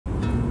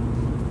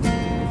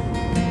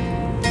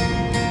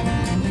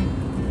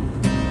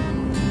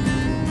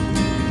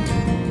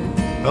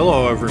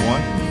Hello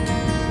everyone.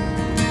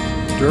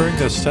 During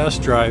this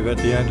test drive at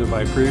the end of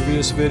my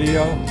previous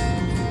video,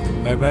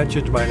 I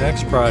mentioned my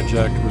next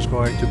project was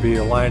going to be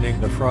aligning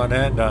the front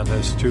end on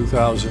this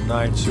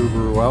 2009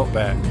 Subaru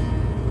Outback.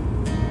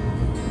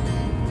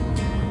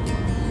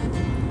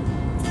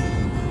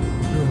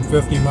 Doing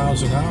 50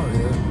 miles an hour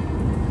here.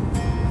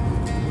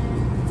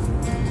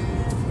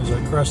 As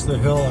I crest the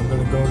hill, I'm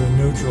going to go to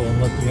neutral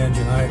and let the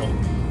engine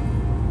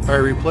idle. I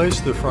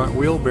replaced the front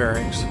wheel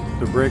bearings,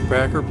 the brake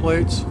backer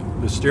plates,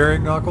 the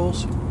steering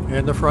knuckles,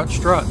 and the front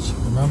struts.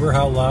 Remember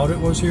how loud it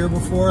was here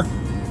before?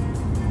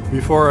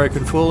 Before I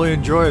can fully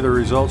enjoy the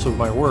results of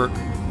my work,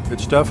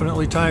 it's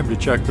definitely time to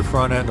check the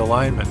front end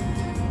alignment.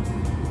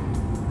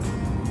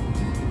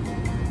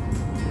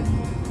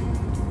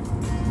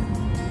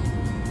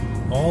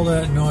 All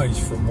that noise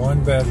from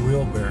one bad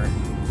wheel bearing.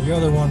 The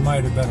other one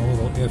might have been a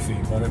little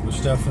iffy, but it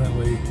was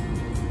definitely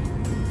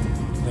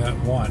that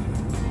one.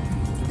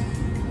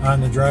 On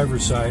the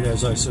driver's side,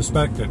 as I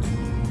suspected.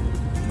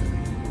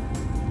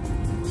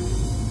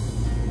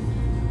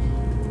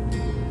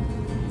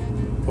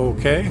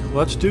 Okay,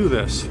 let's do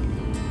this.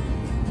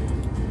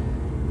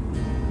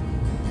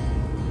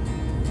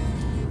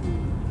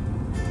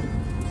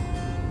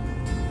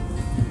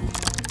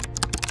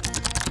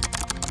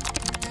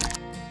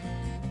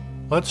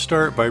 Let's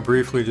start by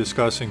briefly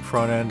discussing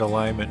front end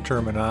alignment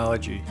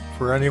terminology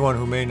for anyone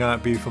who may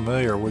not be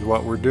familiar with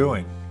what we're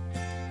doing.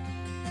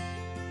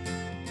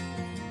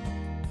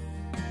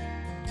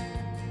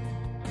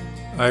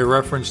 I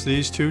referenced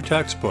these two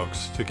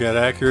textbooks to get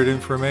accurate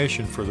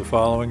information for the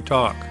following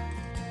talk.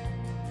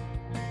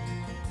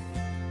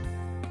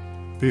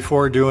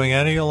 Before doing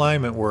any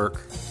alignment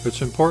work,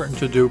 it's important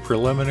to do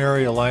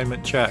preliminary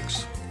alignment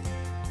checks.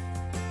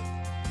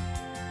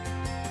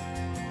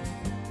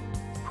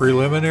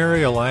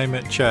 Preliminary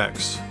alignment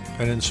checks,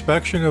 an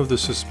inspection of the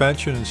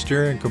suspension and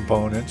steering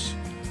components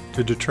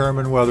to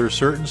determine whether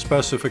certain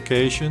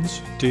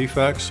specifications,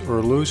 defects,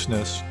 or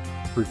looseness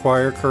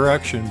require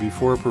correction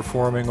before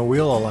performing a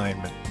wheel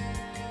alignment.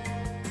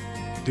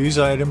 These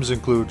items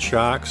include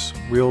shocks,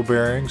 wheel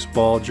bearings,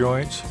 ball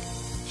joints,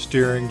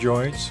 steering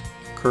joints,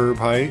 curb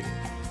height,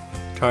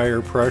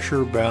 tire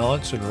pressure,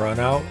 balance and run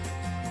out,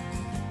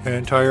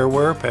 and tire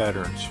wear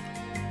patterns.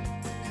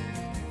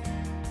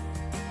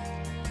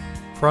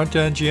 Front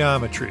end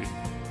geometry.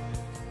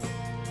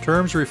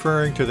 Terms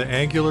referring to the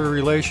angular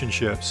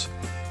relationships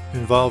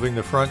involving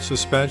the front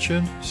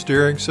suspension,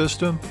 steering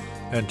system,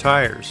 and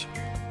tires.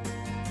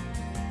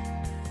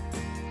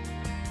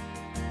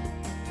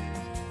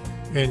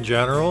 In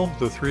general,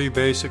 the three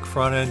basic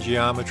front end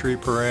geometry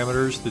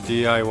parameters the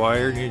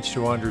DIYer needs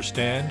to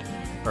understand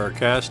are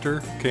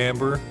caster,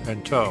 camber,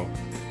 and toe.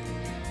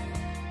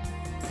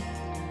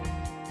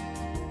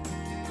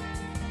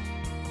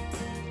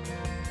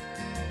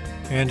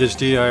 And as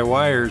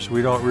DIYers,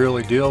 we don't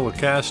really deal with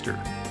caster,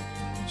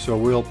 so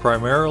we'll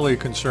primarily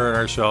concern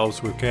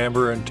ourselves with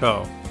camber and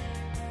toe.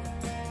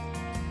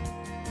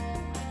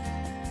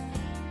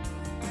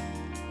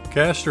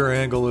 Caster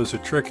angle is a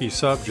tricky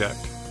subject,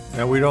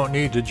 and we don't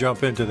need to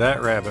jump into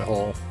that rabbit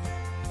hole.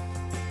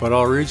 But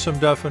I'll read some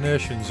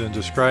definitions and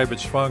describe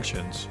its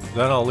functions,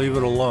 then I'll leave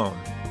it alone.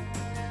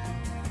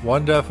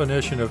 One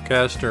definition of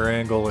caster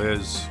angle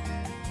is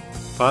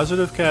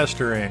positive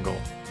caster angle,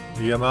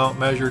 the amount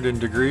measured in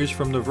degrees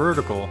from the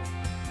vertical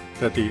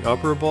that the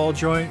upper ball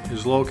joint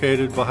is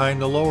located behind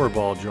the lower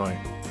ball joint.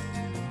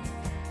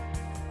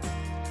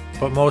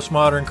 But most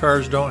modern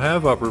cars don't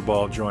have upper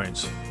ball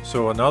joints,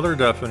 so another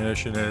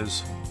definition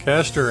is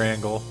caster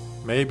angle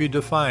may be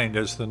defined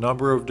as the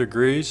number of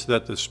degrees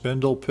that the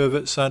spindle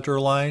pivot center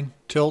line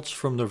tilts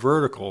from the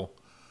vertical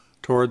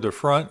toward the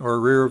front or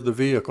rear of the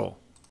vehicle.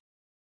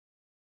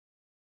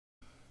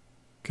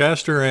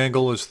 Caster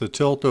angle is the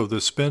tilt of the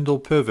spindle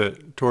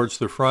pivot towards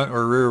the front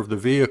or rear of the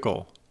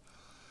vehicle.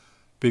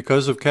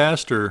 Because of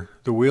caster,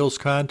 the wheels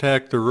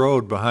contact the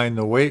road behind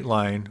the weight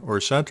line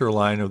or center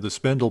line of the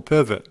spindle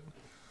pivot.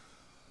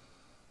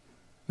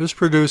 This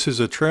produces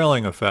a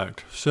trailing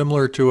effect,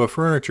 similar to a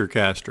furniture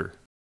caster.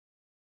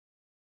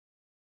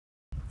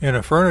 In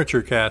a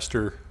furniture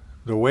caster,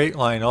 the weight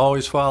line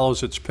always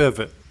follows its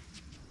pivot.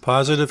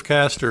 Positive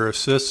caster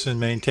assists in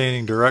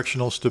maintaining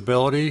directional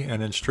stability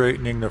and in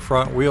straightening the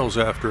front wheels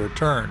after a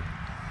turn.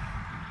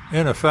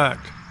 In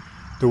effect,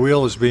 the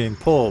wheel is being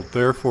pulled,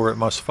 therefore it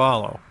must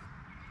follow.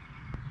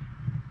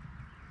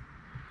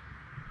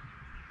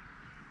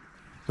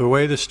 The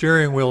way the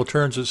steering wheel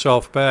turns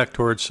itself back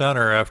towards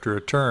center after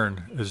a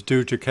turn is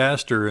due to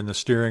caster in the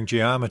steering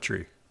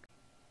geometry.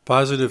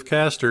 Positive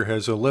caster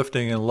has a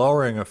lifting and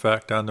lowering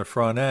effect on the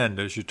front end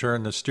as you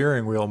turn the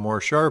steering wheel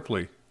more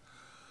sharply.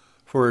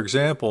 For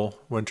example,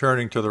 when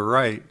turning to the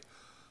right,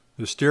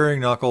 the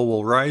steering knuckle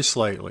will rise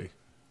slightly,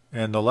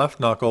 and the left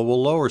knuckle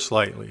will lower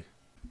slightly.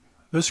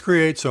 This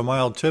creates a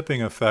mild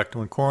tipping effect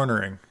when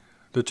cornering.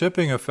 The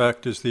tipping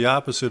effect is the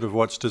opposite of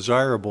what's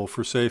desirable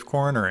for safe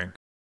cornering.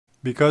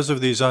 Because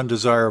of these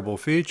undesirable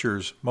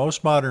features,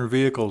 most modern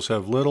vehicles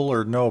have little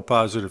or no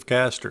positive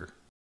caster.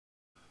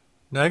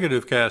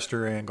 Negative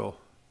caster angle.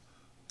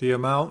 the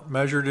amount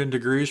measured in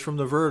degrees from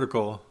the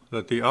vertical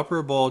that the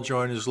upper ball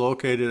joint is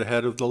located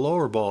ahead of the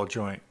lower ball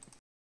joint.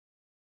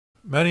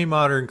 Many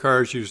modern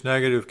cars use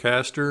negative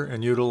caster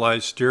and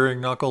utilize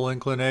steering knuckle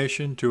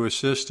inclination to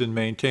assist in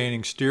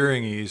maintaining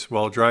steering ease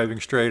while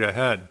driving straight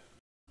ahead.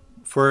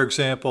 For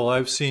example,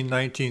 I've seen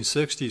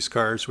 1960s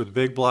cars with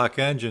big block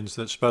engines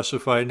that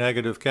specify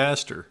negative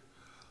caster.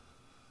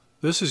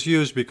 This is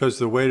used because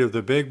the weight of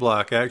the big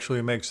block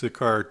actually makes the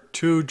car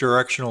too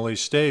directionally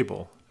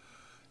stable,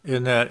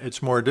 in that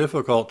it's more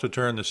difficult to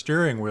turn the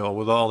steering wheel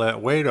with all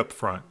that weight up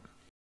front.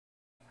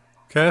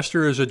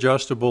 Caster is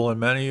adjustable in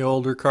many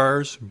older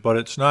cars, but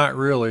it's not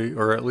really,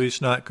 or at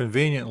least not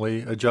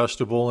conveniently,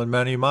 adjustable in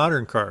many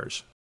modern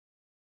cars.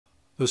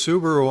 The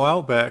Subaru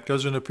Outback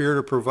doesn't appear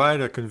to provide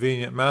a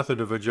convenient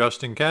method of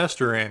adjusting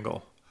caster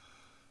angle.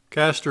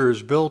 Caster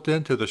is built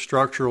into the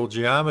structural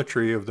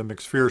geometry of the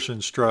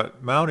McPherson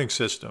strut mounting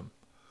system.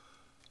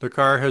 The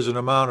car has an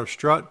amount of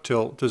strut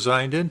tilt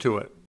designed into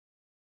it.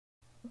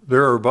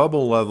 There are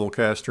bubble level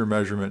caster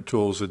measurement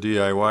tools a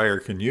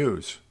DIYer can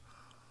use,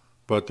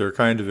 but they're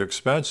kind of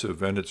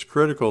expensive, and it's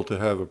critical to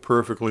have a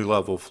perfectly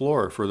level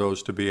floor for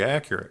those to be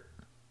accurate.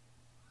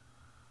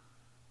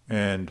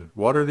 And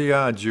what are the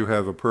odds you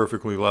have a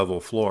perfectly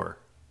level floor?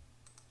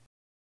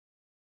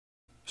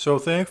 So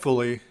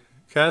thankfully,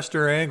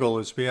 caster angle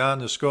is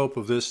beyond the scope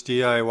of this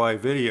DIY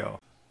video,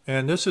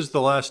 and this is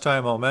the last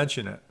time I'll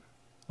mention it.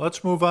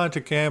 Let's move on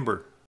to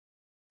camber.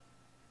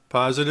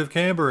 Positive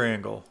camber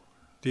angle,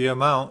 the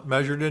amount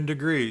measured in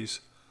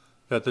degrees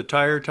that the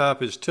tire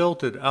top is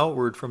tilted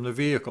outward from the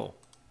vehicle.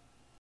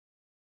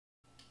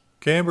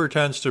 Camber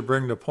tends to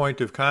bring the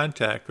point of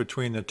contact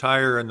between the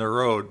tire and the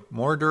road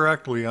more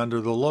directly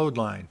under the load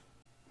line.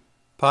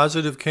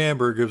 Positive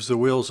camber gives the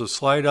wheels a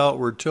slight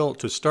outward tilt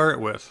to start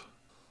with.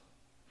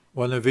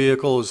 When the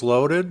vehicle is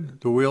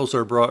loaded, the wheels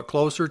are brought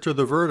closer to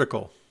the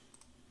vertical.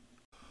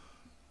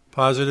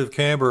 Positive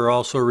camber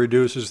also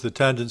reduces the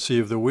tendency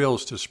of the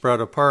wheels to spread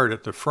apart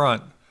at the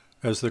front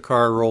as the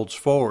car rolls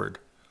forward.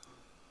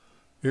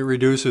 It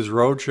reduces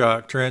road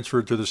shock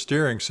transferred to the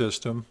steering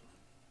system,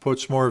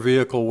 puts more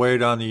vehicle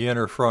weight on the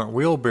inner front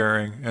wheel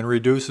bearing, and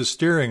reduces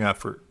steering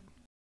effort.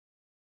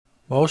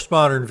 Most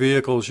modern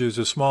vehicles use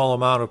a small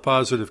amount of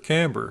positive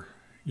camber,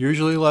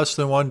 usually less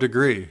than 1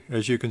 degree,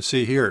 as you can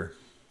see here.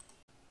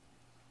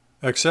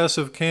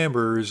 Excessive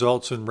camber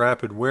results in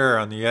rapid wear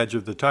on the edge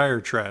of the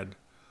tire tread,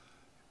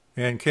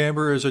 and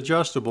camber is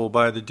adjustable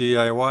by the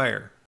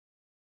DIYer.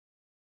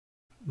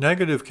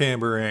 Negative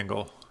camber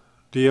angle,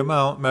 the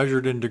amount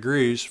measured in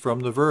degrees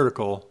from the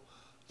vertical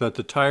that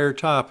the tire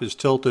top is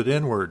tilted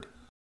inward.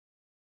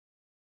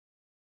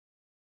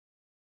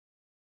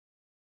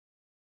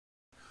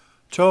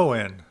 Toe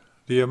in,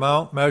 the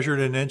amount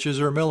measured in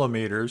inches or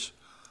millimeters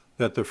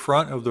that the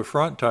front of the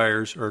front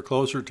tires are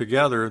closer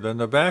together than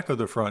the back of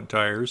the front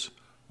tires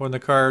when the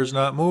car is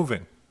not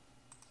moving.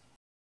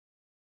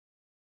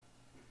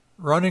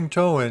 Running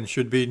toe in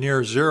should be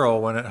near 0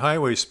 when at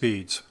highway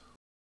speeds.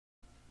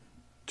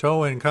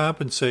 Toe in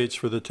compensates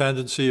for the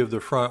tendency of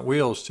the front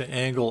wheels to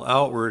angle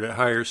outward at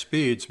higher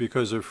speeds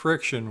because of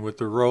friction with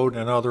the road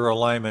and other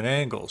alignment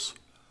angles.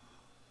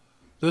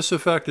 This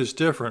effect is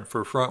different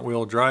for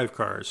front-wheel drive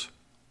cars.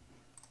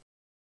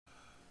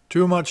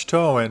 Too much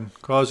toe in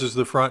causes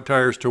the front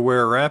tires to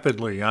wear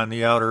rapidly on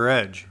the outer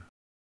edge.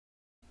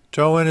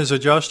 Toe in is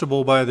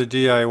adjustable by the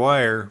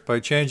DIYer by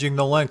changing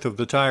the length of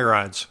the tie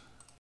rods.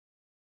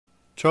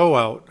 Toe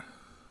out,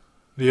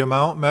 the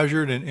amount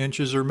measured in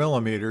inches or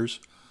millimeters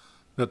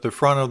that the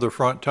front of the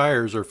front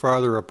tires are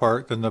farther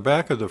apart than the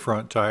back of the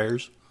front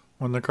tires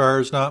when the car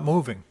is not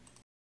moving.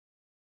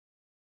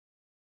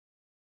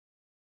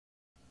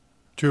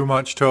 Too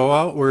much toe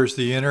out wears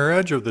the inner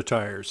edge of the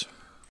tires.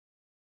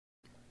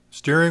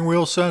 Steering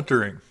wheel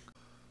centering,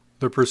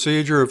 the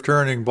procedure of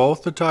turning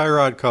both the tie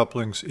rod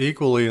couplings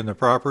equally in the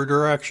proper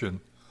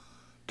direction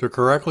to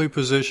correctly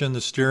position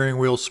the steering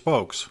wheel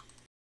spokes.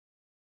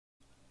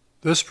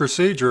 This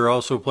procedure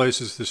also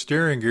places the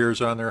steering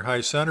gears on their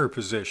high center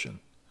position,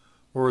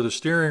 or the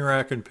steering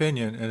rack and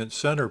pinion in its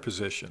center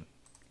position.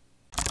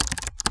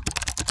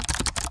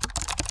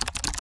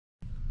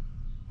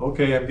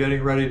 Okay, I'm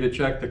getting ready to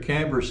check the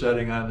camber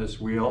setting on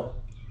this wheel.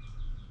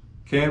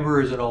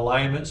 Camber is an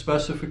alignment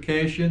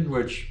specification,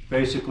 which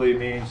basically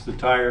means the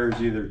tire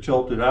is either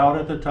tilted out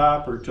at the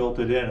top or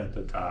tilted in at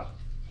the top,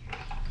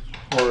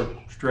 or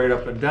straight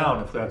up and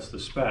down if that's the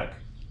spec.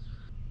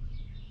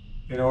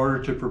 In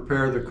order to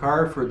prepare the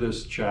car for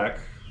this check,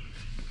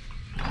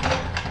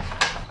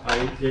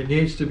 it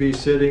needs to be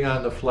sitting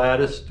on the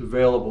flattest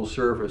available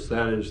surface,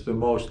 that is the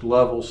most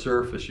level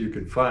surface you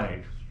can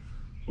find,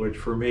 which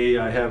for me,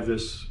 I have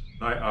this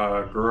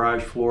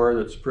garage floor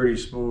that's pretty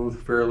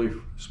smooth, fairly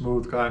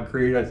smooth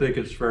concrete. I think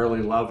it's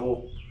fairly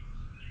level.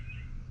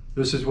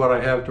 This is what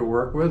I have to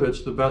work with.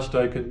 It's the best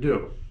I can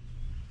do.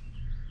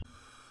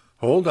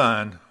 Hold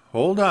on,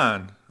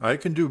 I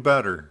can do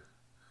better.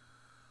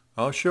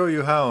 I'll show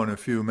you how in a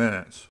few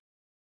minutes.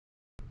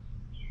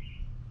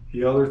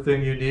 The other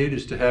thing you need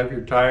is to have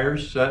your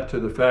tires set to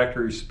the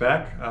factory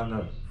spec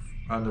on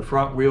On the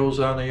front wheels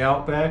on the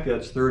Outback,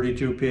 that's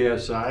 32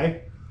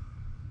 psi.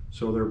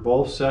 So they're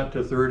both set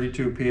to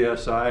 32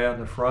 psi on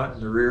the front,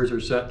 and the rears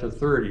are set to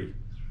 30.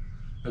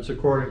 That's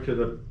according to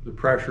the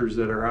pressures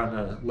that are on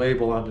the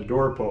label on the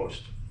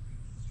doorpost.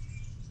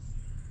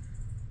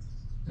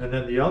 And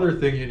then the other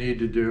thing you need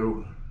to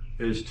do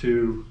is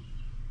to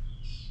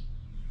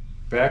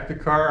back the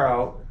car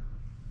out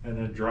and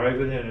then drive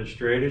it in as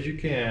straight as you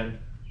can.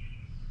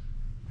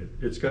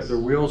 It's got, the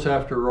wheels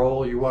have to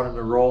roll, you want them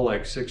to roll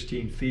like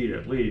 16 feet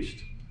at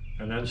least,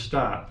 and then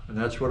stop. And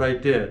that's what I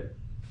did.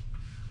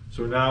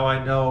 So now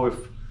I know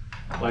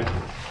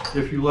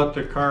if you let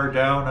the car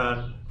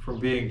down from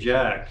being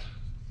jacked,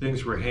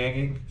 things were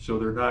hanging, so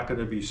they're not going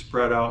to be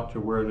spread out to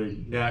where they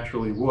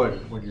naturally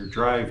would when you're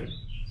driving.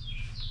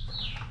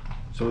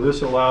 So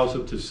this allows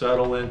them to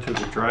settle into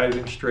the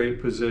driving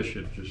straight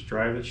position. Just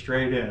drive it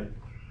straight in.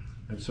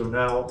 And so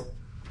now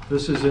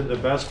this is in the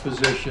best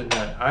position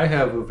that I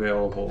have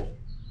available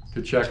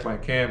to check my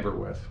camber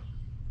with.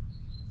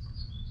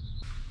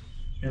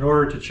 In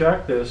order to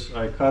check this,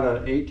 I cut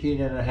an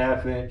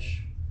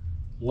 18.5-inch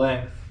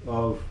length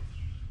of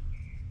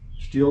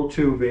steel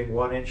tubing,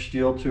 1-inch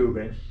steel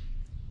tubing.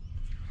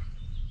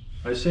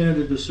 I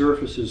sanded the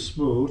surfaces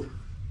smooth,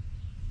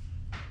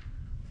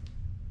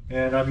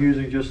 and I'm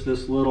using just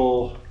this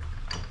little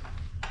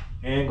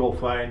angle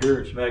finder.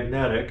 It's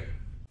magnetic.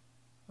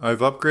 I've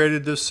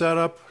upgraded this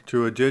setup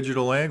to a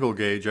digital angle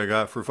gauge I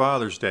got for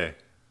Father's Day.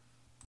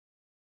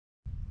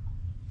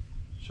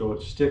 So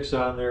it sticks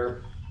on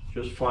there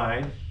just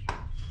fine.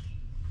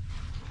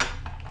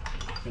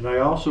 And I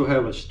also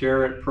have a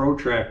Starrett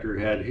protractor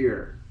head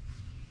here.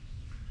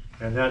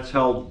 And that's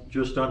held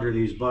just under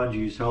these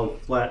bungees,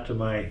 held flat to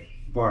my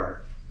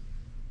bar.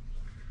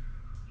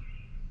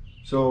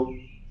 So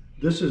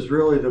this is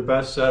really the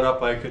best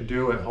setup I can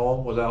do at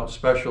home without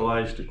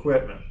specialized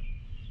equipment.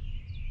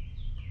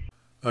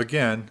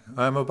 Again,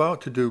 I'm about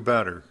to do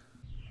better.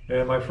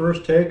 And my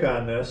first take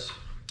on this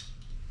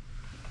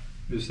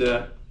is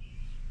that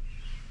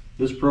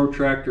this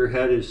protractor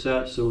head is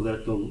set so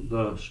that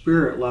the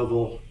spirit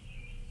level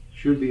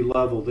should be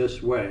level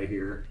this way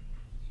here.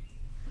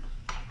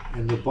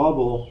 And the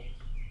bubble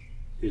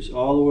is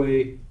all the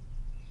way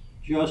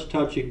just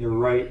touching the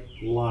right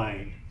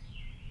line.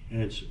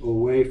 And it's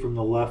away from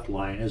the left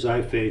line as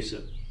I face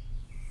it.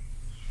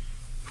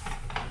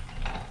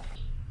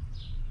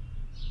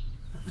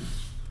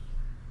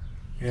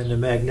 And the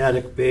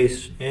magnetic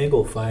base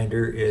angle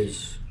finder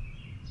is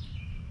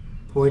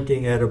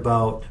pointing at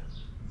about,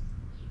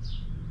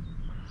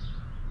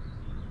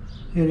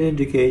 it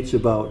indicates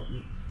about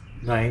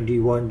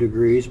 91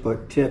 degrees,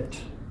 but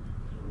tipped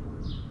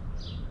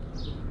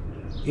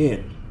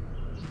in.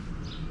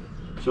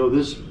 So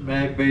this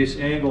mag base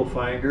angle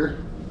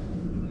finder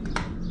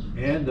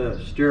and the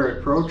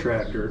Starrett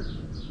protractor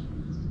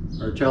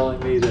are telling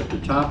me that the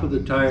top of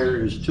the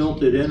tire is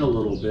tilted in a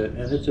little bit,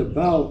 and it's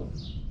about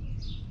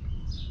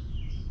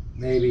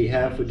maybe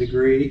half a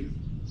degree.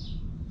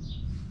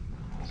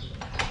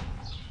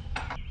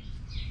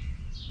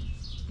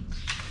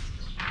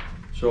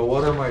 So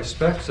what are my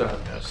specs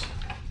on this?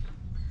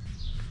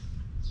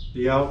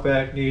 The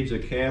Outback needs a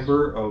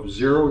camber of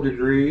 0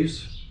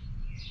 degrees,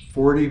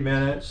 40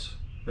 minutes,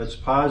 that's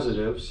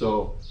positive,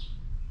 so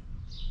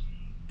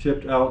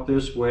tipped out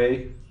this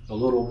way a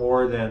little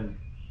more than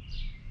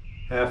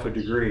half a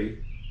degree.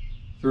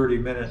 30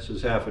 minutes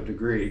is half a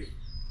degree.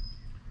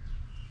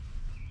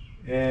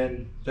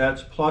 And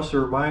that's plus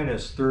or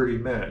minus 30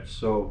 minutes,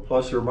 so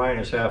plus or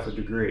minus half a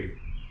degree.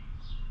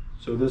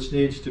 So this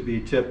needs to be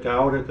tipped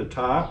out at the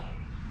top,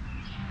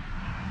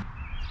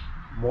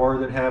 more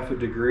than half a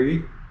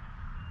degree,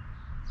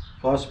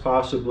 plus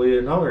possibly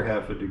another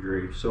half a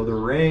degree. So the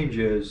range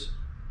is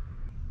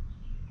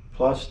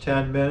plus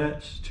 10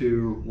 minutes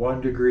to 1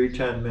 degree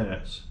 10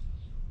 minutes,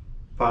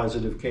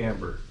 positive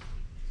camber.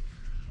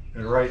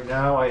 And right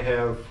now I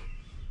have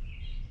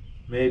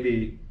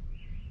maybe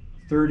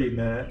 30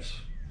 minutes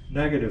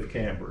negative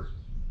camber.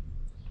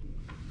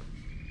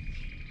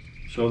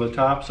 So the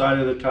top side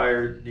of the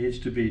tire needs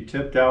to be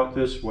tipped out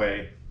this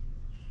way,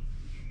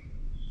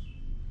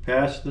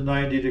 past the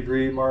 90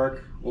 degree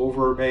mark,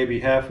 over maybe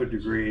half a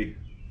degree,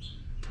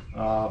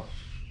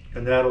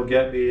 and that'll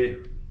get me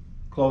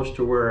close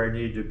to where I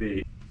need to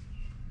be.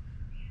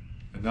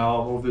 And now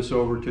I'll move this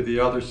over to the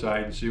other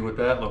side and see what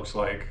that looks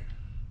like.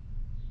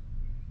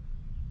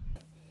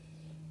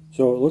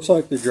 So it looks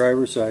like the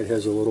driver's side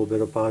has a little bit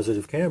of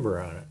positive camber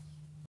on it.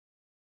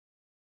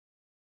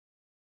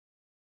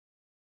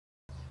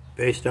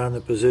 Based on the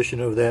position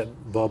of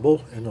that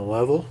bubble in the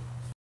level,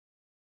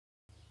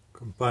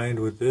 combined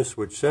with this,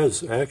 which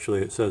says,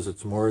 actually it says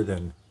it's more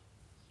than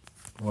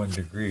 1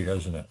 degree,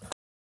 doesn't it?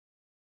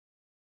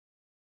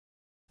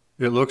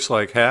 It looks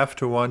like half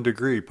to 1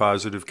 degree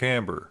positive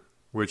camber,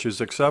 which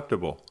is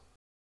acceptable.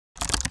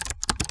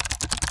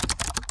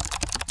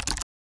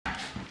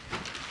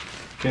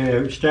 Okay,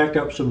 I've stacked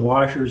up some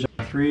washers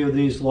on 3 of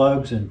these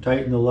lugs and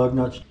tightened the lug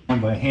nuts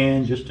down by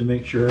hand just to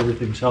make sure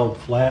everything's held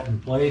flat in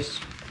place.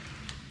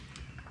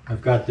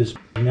 I've got this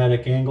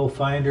magnetic angle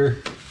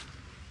finder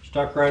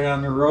stuck right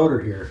on the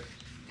rotor here.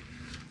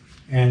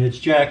 And it's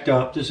jacked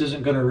up. This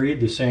isn't going to read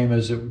the same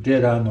as it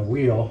did on the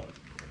wheel.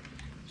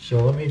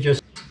 So let me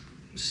just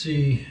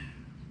see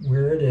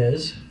where it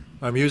is.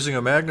 I'm using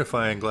a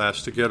magnifying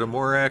glass to get a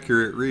more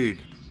accurate read.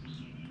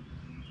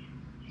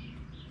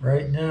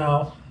 Right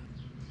now,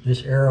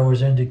 this arrow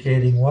is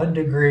indicating 1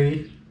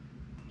 degree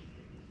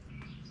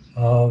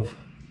of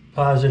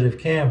positive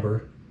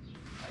camber.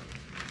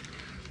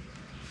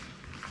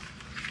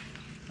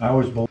 I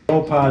was below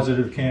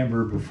positive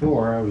camber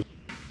before. I was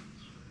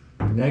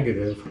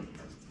negative.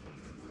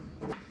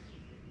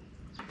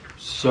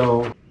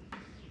 So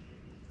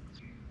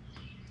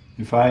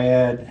if I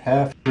add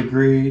half a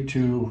degree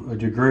to a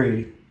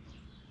degree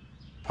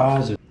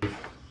positive,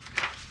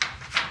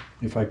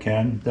 if I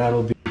can,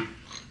 that'll be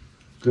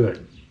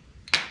good.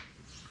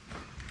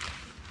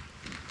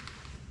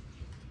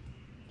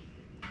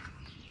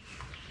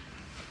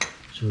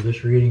 So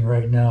this reading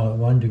right now at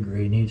 1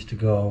 degree needs to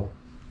go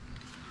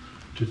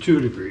to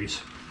 2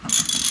 degrees.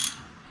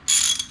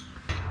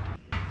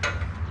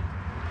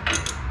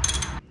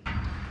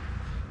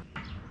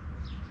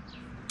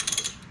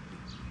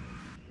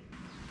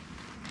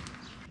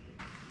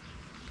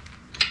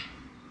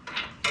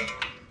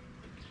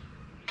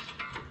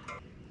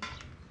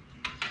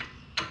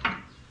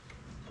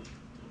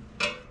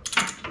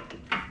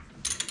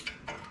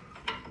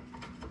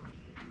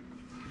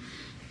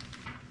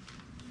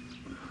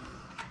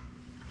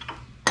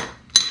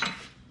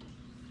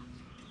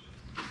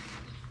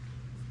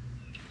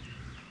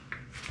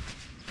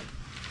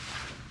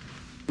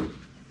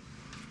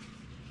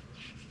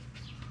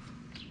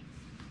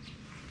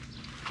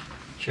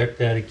 Check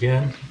that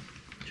again,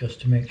 just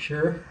to make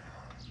sure.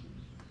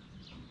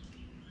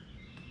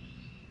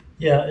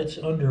 Yeah, it's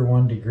under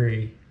 1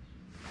 degree.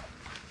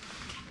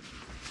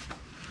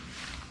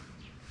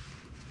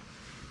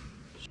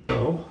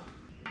 So,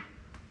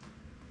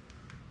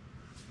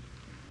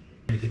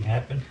 anything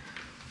happen?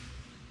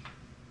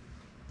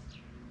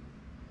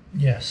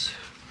 Yes,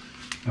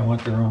 I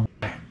went the wrong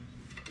way.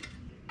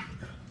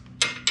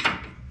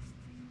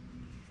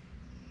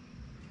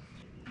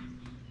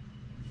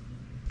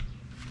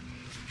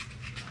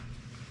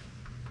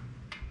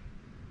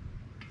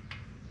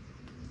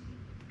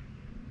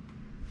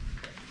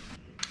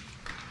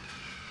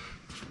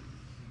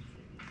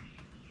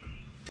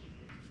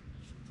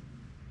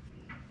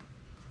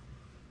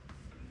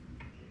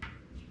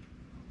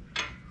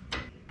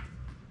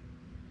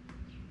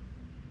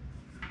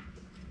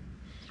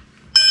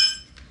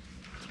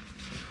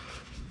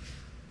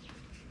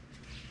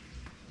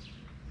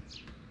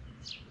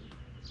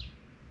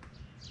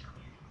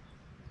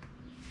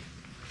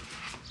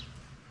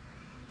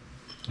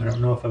 I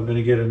don't know if I'm going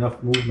to get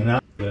enough movement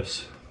out of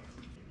this.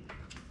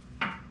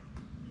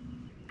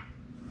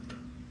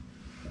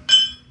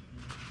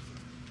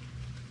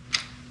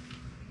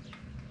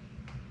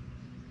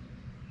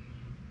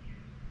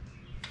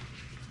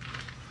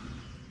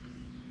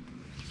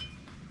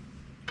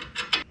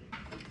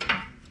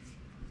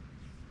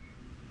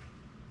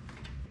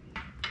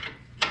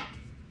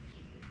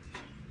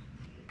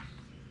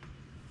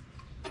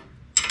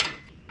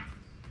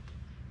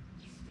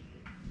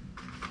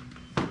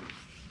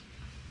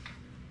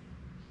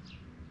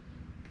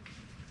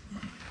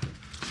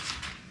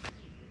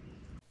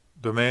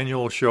 The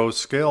manual shows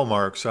scale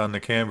marks on the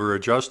camber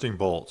adjusting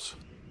bolts.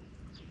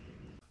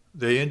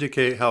 They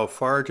indicate how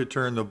far to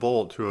turn the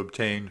bolt to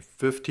obtain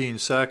 15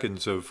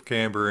 seconds of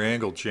camber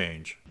angle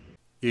change.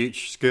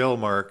 Each scale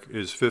mark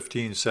is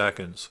 15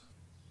 seconds.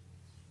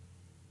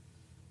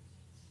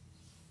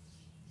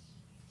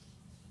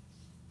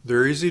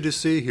 They're easy to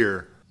see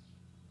here.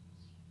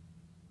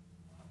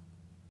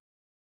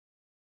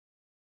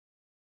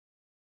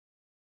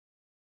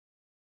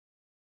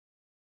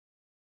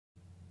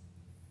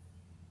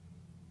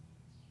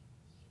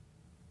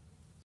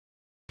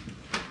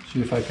 See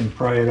if I can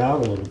pry it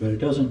out a little bit. It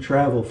doesn't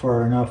travel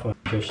far enough. I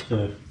just,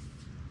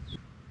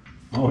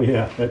 oh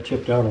yeah, that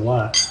chipped out a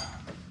lot.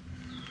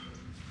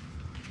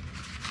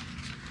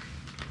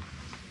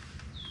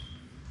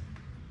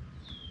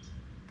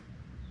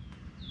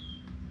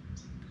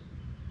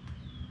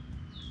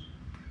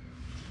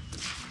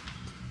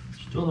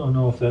 Still don't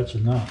know if that's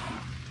enough.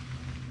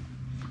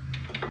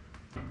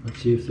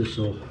 Let's see if this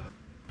will.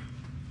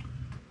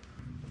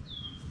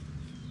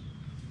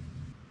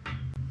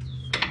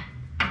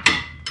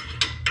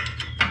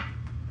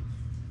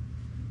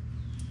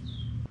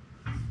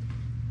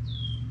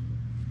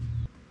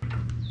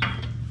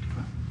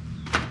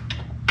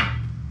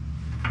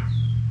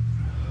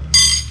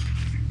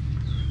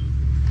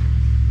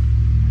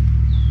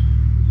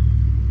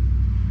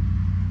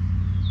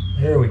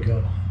 There we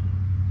go.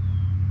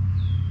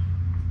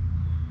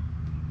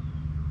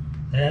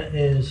 That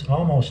is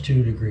almost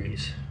 2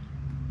 degrees.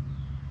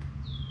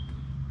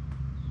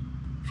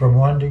 From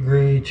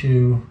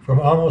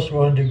almost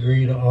 1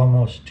 degree to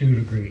almost 2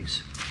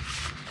 degrees.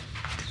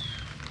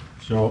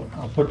 So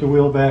I'll put the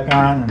wheel back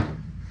on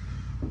and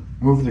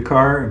move the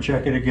car and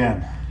check it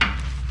again.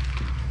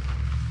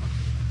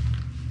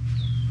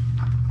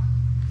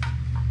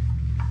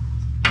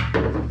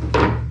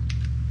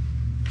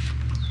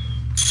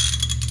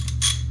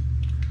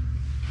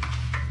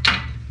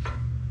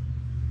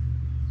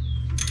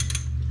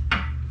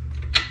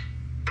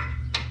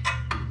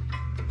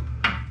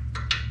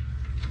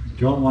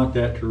 don't want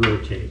that to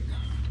rotate.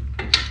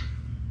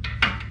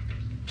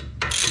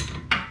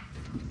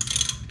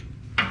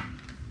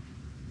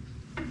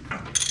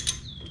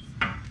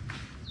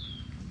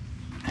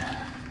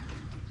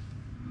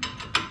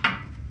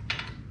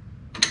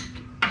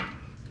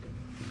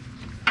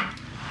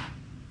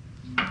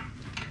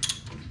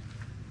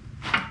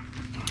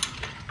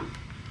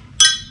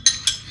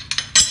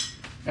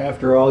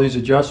 After all these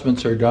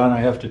adjustments are done, I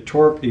have to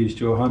torque these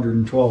to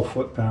 112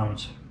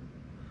 foot-pounds.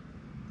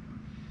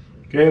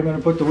 Okay, I'm going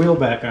to put the wheel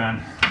back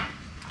on.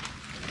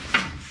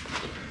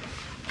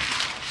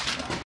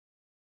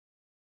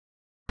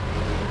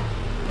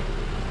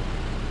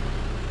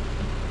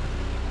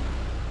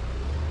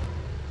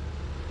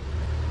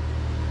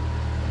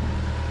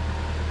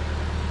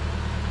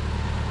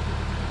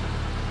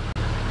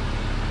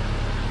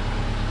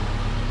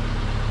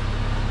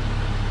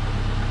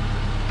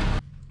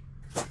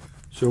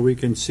 So we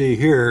can see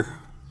here,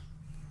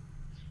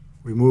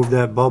 we moved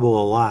that bubble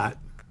a lot.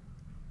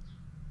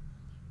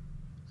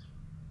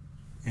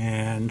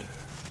 And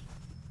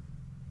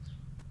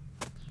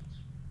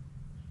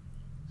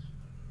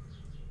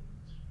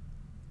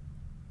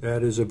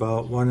that is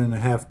about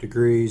 1.5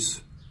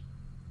 degrees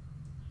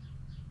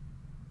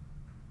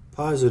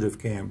positive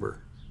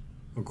camber,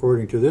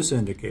 according to this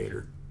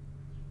indicator.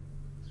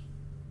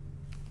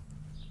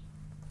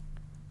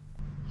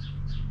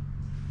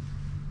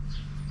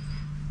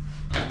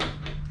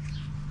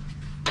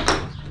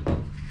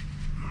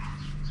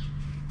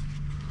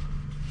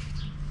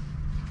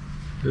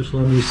 Just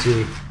let me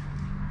see.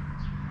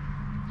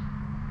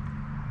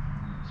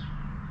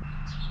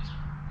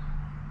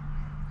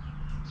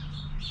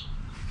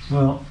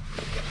 Well,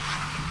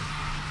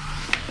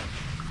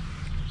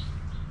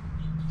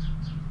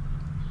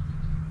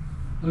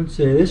 I would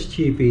say this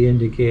cheapy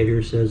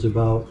indicator says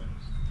about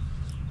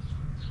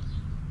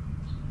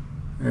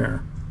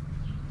there.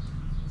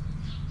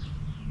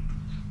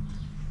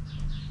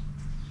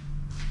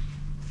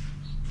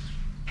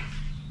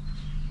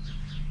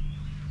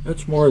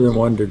 That's more than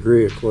 1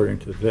 degree according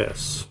to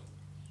this,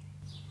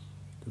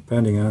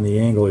 depending on the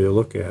angle you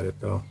look at it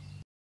though.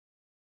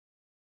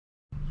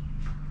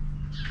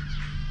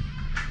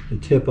 The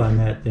tip on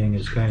that thing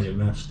is kind of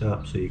messed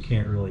up, so you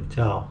can't really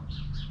tell.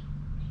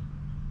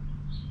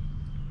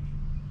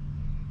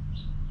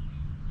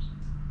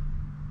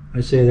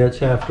 I say that's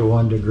half to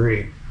 1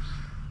 degree.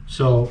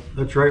 So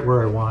that's right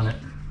where I want it.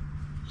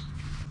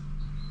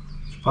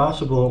 It's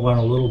possible it went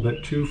a little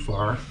bit too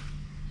far.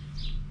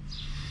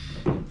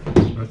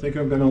 I think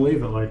I'm going to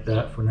leave it like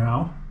that for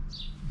now.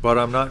 But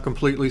I'm not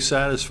completely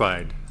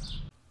satisfied.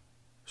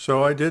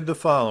 So I did the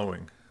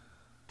following.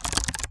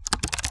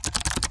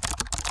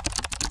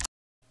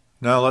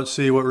 Now let's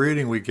see what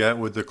reading we get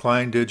with the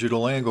Klein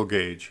digital angle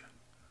gauge.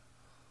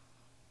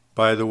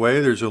 By the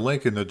way, there's a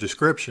link in the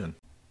description.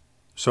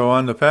 So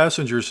on the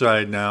passenger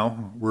side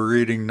now, we're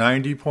reading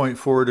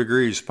 90.4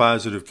 degrees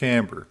positive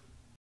camber.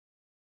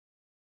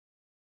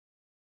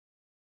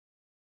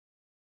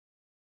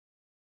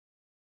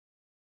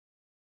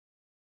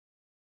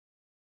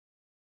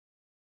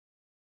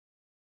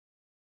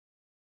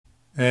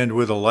 And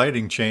with a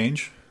lighting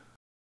change,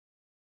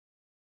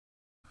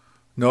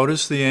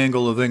 notice the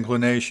angle of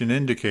inclination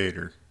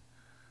indicator.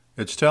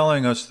 It's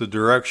telling us the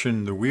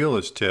direction the wheel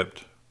is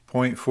tipped,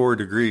 0.4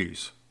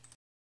 degrees.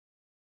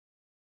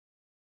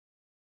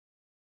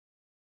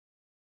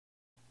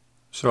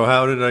 So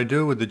how did I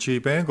do with the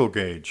cheap angle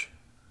gauge?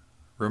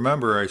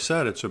 Remember, I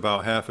said it's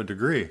about half a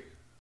degree.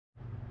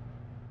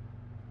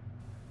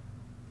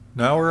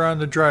 Now we're on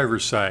the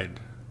driver's side.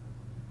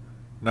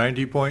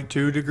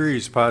 90.2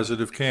 degrees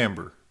positive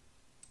camber.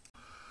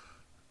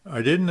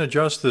 I didn't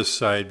adjust this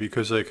side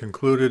because I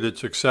concluded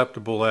it's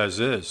acceptable as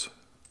is.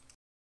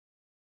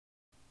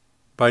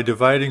 By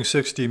dividing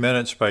 60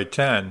 minutes by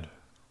 10,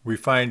 we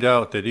find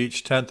out that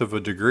each 1/10 of a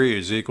degree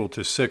is equal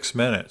to 6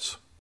 minutes.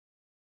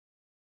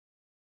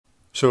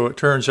 So it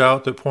turns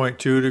out that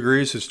 0.2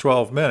 degrees is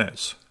 12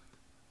 minutes.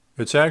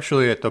 It's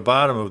actually at the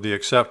bottom of the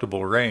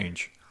acceptable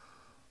range,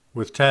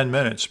 with 10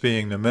 minutes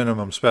being the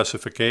minimum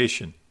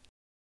specification.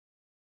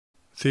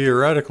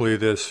 Theoretically,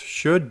 this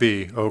should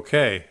be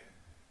okay,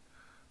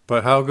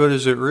 but how good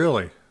is it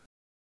really?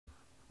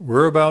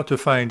 We're about to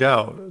find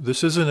out.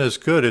 This isn't as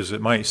good as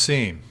it might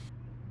seem.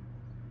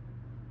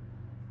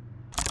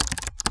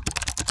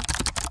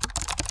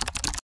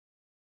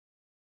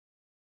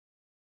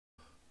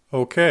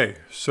 Okay,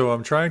 so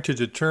I'm trying to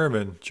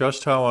determine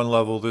just how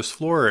unlevel this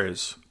floor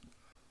is.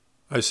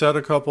 I set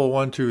a couple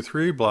 1, 2,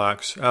 3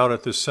 blocks out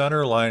at the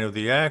center line of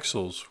the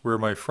axles where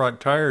my front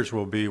tires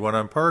will be when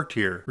I'm parked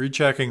here,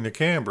 rechecking the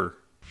camber.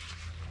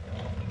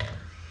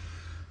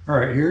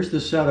 Alright, here's the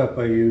setup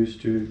I use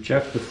to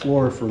check the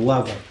floor for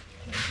level.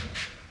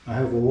 I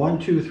have a 1,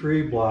 2,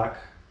 3 block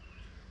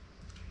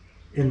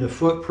in the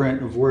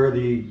footprint of where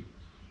the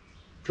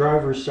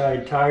driver's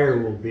side tire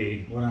will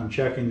be when I'm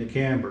checking the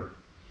camber.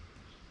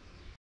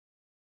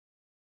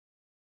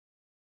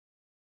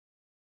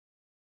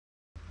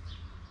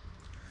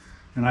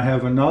 And I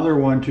have another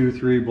 1, 2,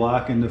 3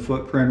 block in the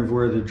footprint of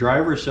where the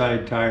driver's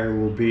side tire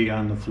will be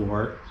on the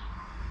floor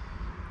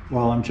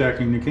while I'm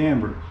checking the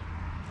camber.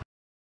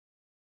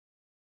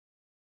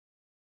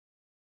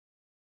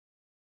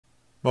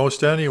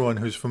 Most anyone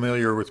who's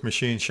familiar with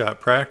machine shop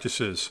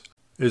practices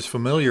is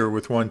familiar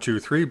with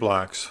 1-2-3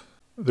 blocks.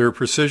 They're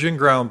precision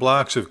ground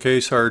blocks of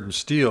case hardened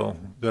steel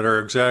that are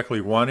exactly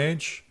 1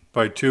 inch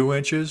by 2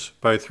 inches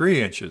by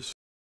 3 inches.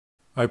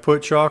 I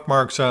put chalk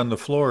marks on the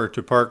floor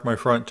to park my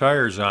front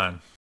tires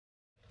on.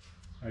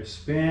 I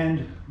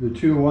spanned the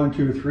two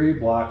 1-2-3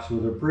 blocks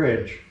with a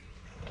bridge.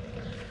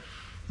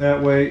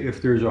 That way,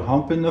 if there's a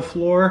hump in the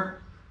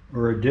floor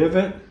or a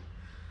divot,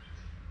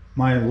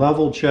 my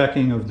level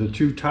checking of the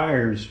two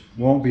tires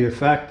won't be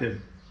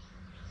affected.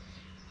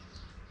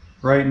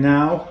 Right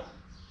now,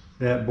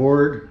 that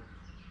board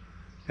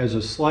has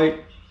a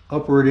slight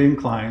upward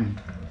incline,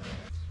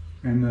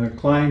 and the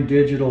Klein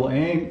digital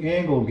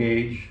angle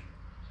gauge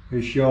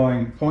is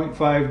showing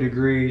 0.5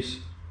 degrees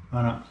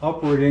on an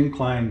upward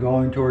incline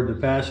going toward the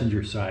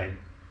passenger side.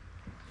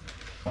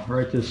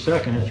 Right this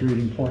second it's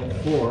reading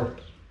 0.4.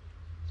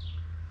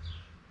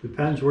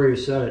 Depends where you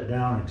set it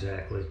down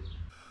exactly.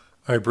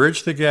 I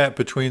bridged the gap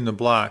between the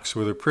blocks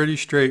with a pretty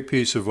straight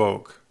piece of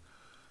oak.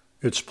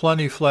 It's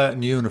plenty flat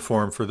and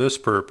uniform for this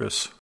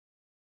purpose.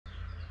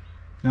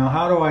 Now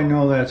how do I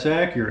know that's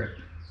accurate?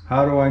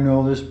 How do I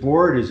know this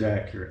board is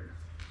accurate?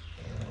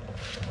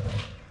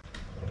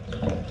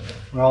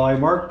 Well, I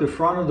marked the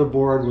front of the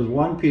board with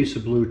one piece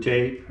of blue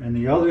tape and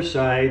the other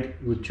side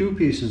with 2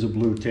 pieces of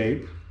blue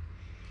tape.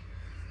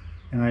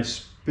 And I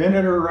spin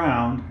it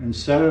around and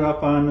set it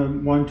up on the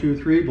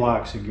 1-2-3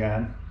 blocks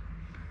again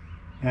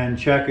and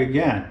check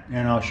again.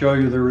 And I'll show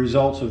you the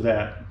results of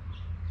that.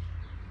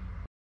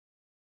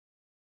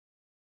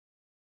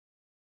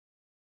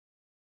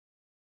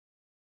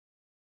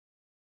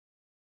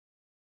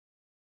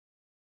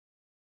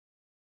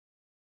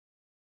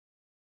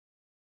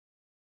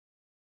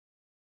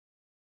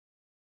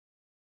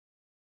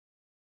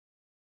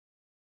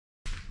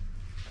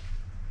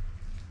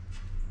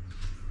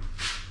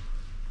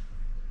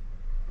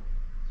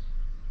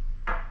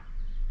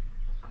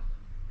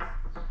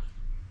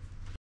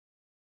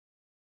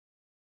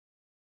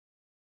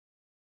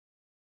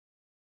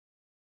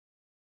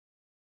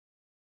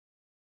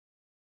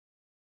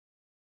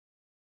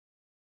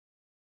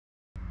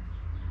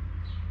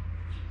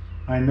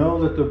 I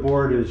know that the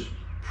board is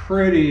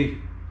pretty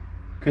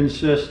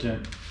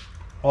consistent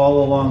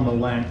all along the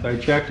length. I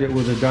checked it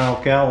with a dial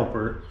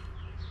caliper,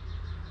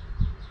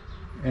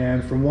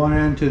 and from one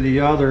end to the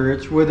other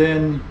it's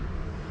within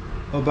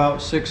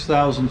about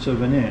 6/1000ths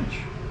of an inch.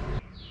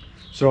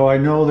 So I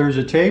know there's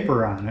a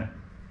taper on it,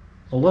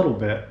 a little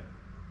bit.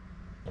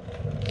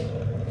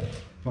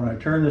 When I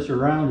turn this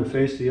around to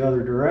face the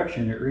other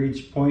direction, it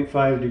reads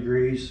 0.5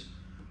 degrees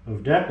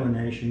of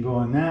declination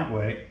going that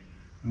way.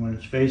 And when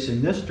it's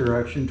facing this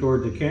direction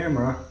toward the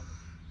camera,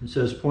 it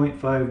says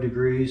 0.5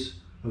 degrees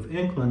of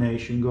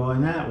inclination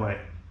going that way.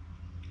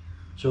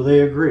 So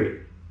they agree.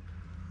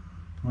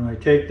 When I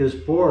take this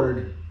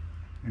board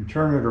and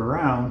turn it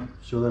around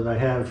so that I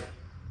have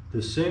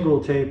the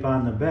single tape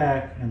on the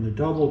back and the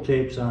double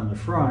tapes on the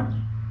front,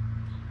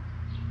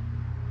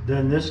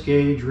 then this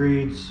gauge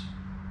reads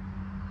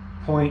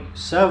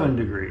 0.7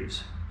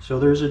 degrees. So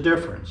there's a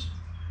difference.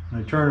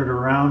 When I turn it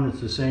around,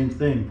 it's the same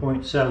thing,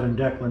 0.7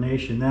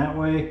 declination that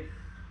way,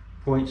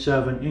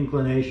 0.7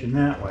 inclination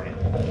that way.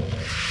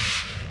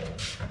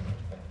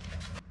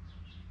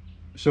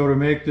 So to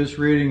make this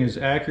reading as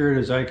accurate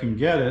as I can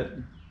get it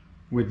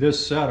with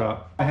this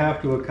setup, I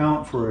have to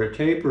account for a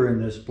taper in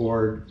this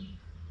board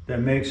that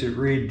makes it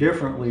read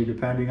differently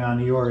depending on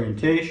the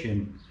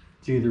orientation.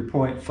 It's either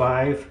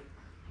 0.5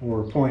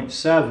 or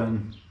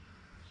 0.7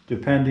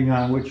 depending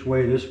on which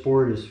way this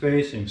board is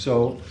facing.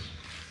 So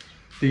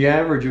the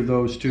average of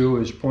those two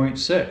is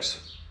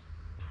 0.6.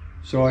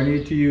 So I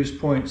need to use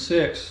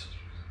 0.6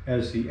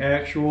 as the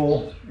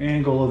actual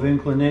angle of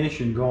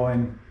inclination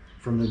going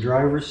from the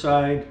driver's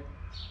side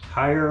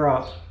higher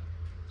up,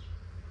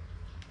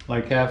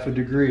 like 1/2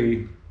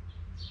 degree,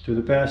 to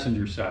the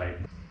passenger side.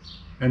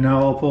 And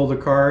now I'll pull the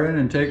car in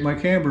and take my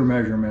camber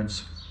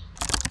measurements.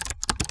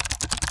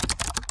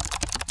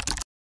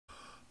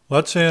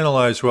 Let's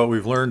analyze what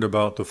we've learned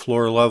about the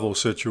floor level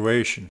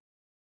situation.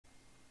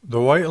 The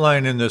white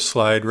line in this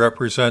slide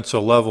represents a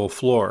level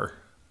floor.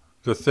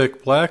 The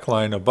thick black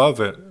line above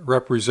it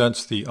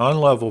represents the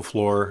unlevel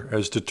floor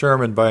as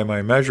determined by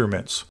my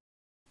measurements.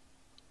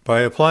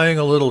 By applying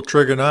a little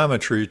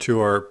trigonometry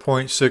to our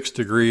 0.6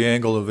 degree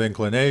angle of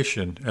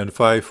inclination and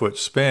 5-foot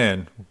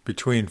span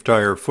between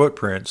tire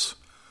footprints,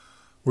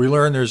 we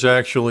learn there's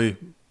actually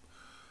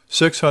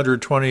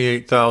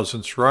 628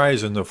 thousandths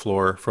rise in the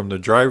floor from the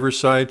driver's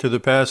side to the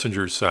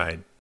passenger's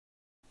side.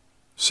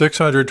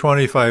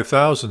 625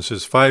 thousandths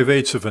is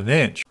 5/8 of an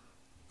inch.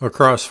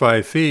 Across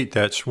 5 feet,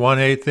 that's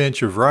 1/8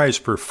 inch of rise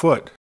per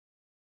foot.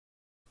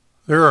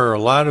 There are a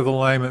lot of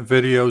alignment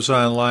videos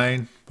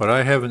online, but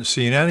I haven't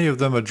seen any of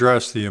them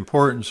address the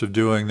importance of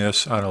doing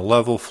this on a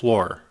level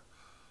floor.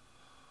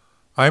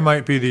 I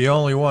might be the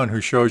only one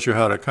who shows you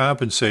how to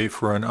compensate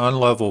for an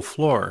unlevel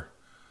floor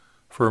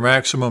for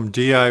maximum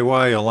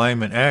DIY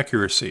alignment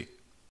accuracy.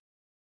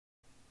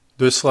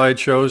 This slide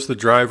shows the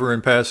driver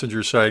and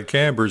passenger side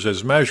cambers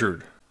as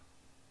measured,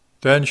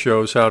 then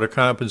shows how to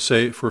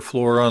compensate for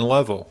floor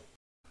unlevel.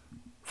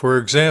 For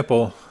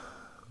example,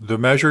 the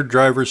measured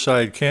driver's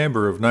side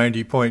camber of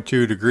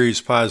 90.2 degrees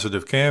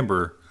positive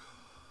camber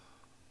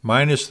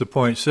minus the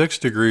 0.6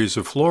 degrees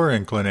of floor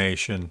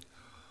inclination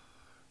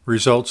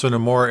results in a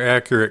more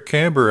accurate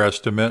camber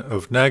estimate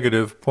of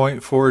negative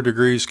 0.4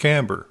 degrees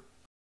camber.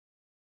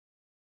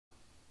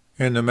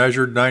 And the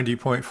measured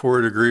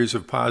 90.4 degrees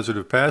of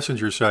positive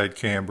passenger side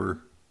camber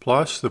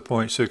plus the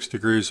 0.6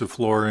 degrees of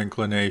floor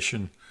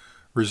inclination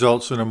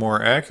results in a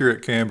more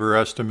accurate camber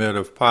estimate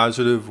of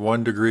positive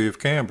 1 degree of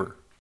camber.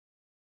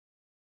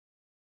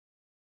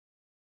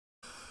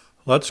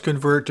 Let's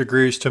convert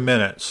degrees to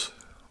minutes.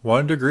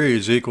 1 degree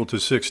is equal to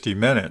 60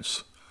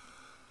 minutes.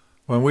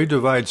 When we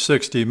divide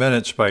 60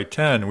 minutes by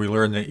 10, we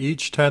learn that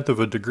each tenth of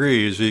a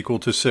degree is equal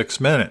to 6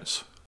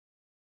 minutes.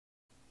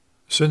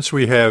 Since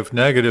we have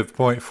negative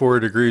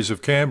 0.4 degrees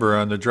of camber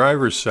on the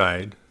driver's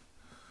side,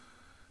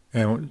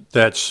 and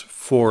that's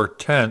 4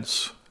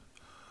 tenths,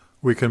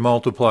 we can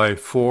multiply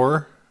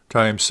 4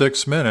 times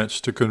 6 minutes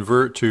to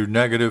convert to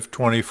negative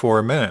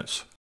 24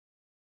 minutes.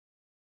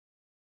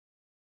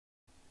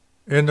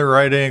 In the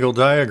right angle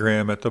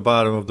diagram at the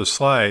bottom of the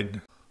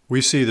slide,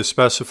 we see the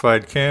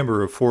specified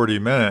camber of 40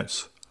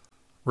 minutes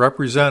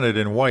represented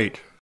in white.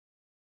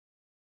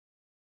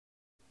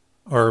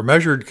 Our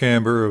measured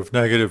camber of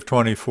negative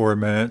 24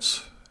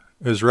 minutes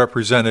is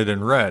represented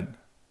in red,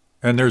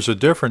 and there's a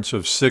difference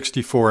of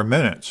 64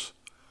 minutes,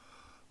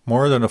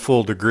 more than a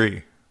full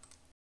degree.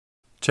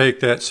 Take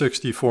that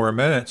 64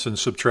 minutes and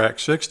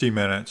subtract 60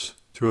 minutes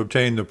to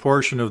obtain the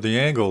portion of the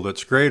angle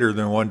that's greater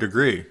than 1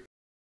 degree.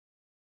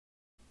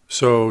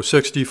 So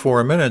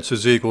 64 minutes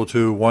is equal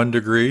to 1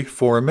 degree,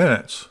 4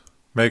 minutes.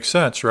 Makes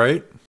sense,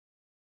 right?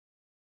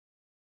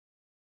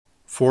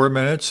 4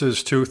 minutes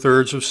is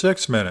 2/3 of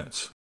 6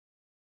 minutes.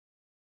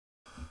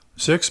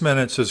 6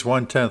 minutes is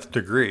 1/10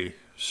 degree,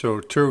 so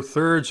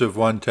 2/3 of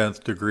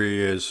 1/10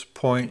 degree is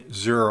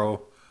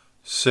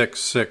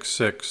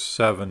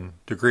 0.06667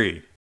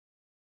 degree.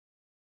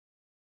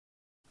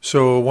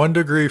 So 1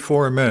 degree,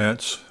 4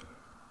 minutes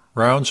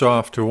rounds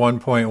off to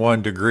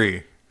 1.1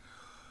 degree.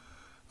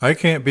 I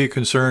can't be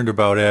concerned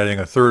about adding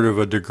 1/3 of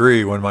a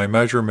degree when my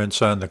measurements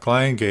on the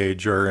Klein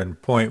gauge are in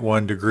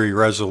 0.1 degree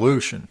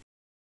resolution.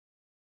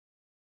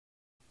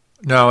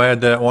 Now add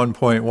that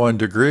 1.1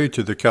 degree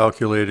to the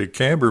calculated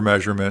camber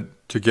measurement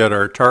to get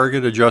our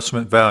target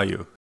adjustment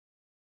value.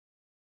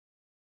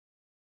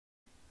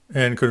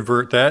 And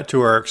convert that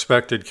to our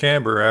expected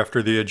camber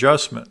after the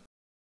adjustment.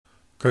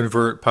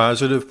 Convert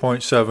positive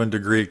 0.7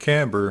 degree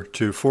camber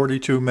to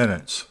 42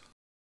 minutes.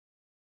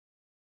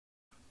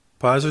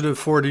 Positive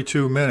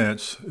 42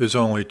 minutes is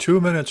only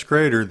 2 minutes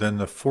greater than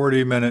the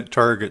 40-minute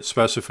target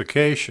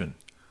specification,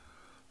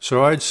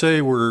 so I'd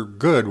say we're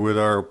good with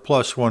our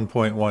plus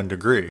 1.1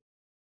 degree.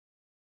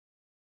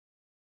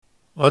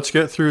 Let's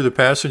get through the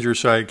passenger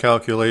side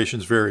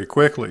calculations very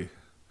quickly.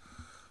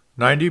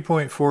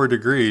 90.4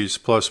 degrees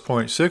plus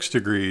 0.6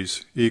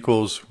 degrees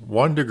equals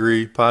 1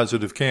 degree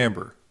positive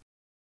camber.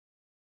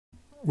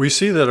 We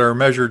see that our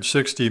measured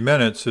 60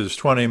 minutes is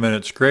 20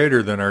 minutes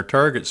greater than our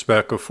target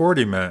spec of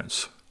 40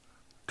 minutes.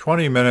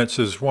 20 minutes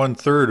is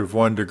 1/3 of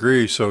 1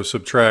 degree, so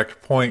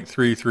subtract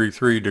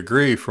 0.333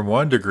 degree from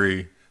 1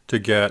 degree to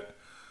get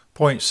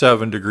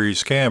 0.7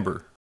 degrees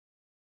camber.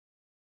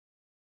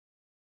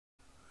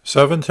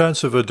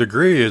 7/10 of a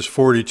degree is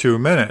 42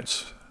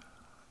 minutes.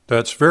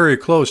 That's very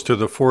close to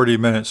the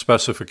 40-minute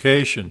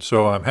specification,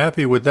 so I'm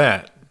happy with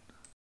that.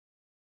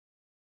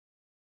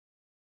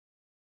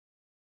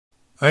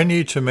 I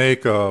need to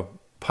make a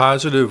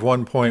positive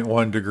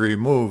 1.1 degree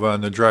move on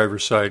the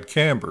driver's side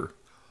camber.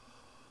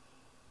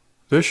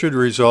 This should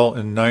result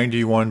in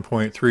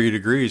 91.3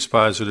 degrees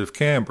positive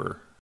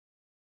camber.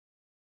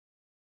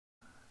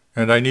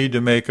 And I need to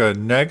make a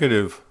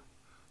negative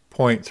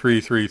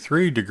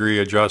 0.333 degree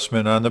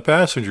adjustment on the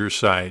passenger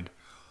side,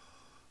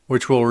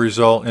 which will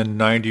result in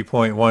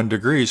 90.1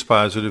 degrees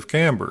positive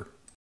camber.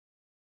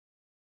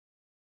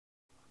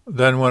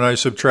 Then when I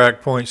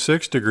subtract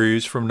 0.6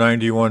 degrees from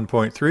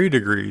 91.3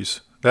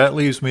 degrees, that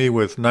leaves me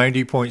with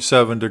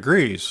 90.7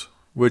 degrees,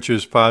 which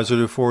is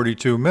positive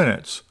 42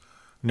 minutes.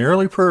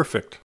 Nearly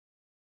perfect.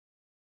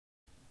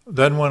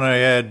 Then when I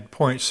add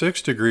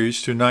 0.6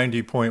 degrees to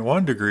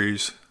 90.1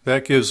 degrees,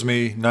 that gives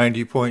me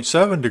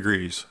 90.7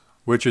 degrees,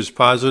 which is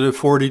positive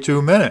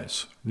 42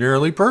 minutes.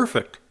 Nearly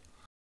perfect.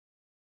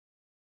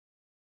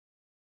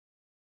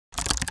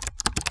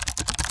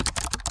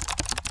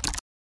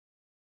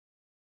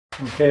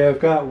 Okay, I've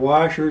got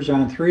washers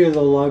on 3 of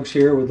the lugs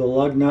here with the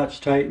lug nuts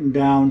tightened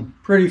down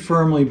pretty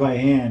firmly by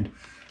hand.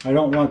 I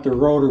don't want the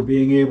rotor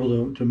being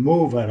able to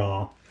move at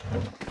all.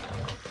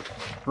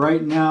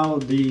 Right now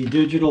the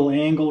digital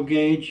angle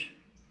gauge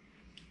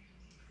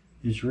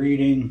is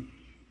reading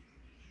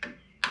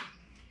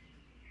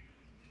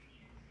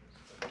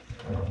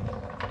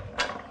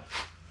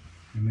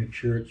make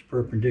sure it's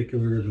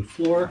perpendicular to the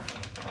floor.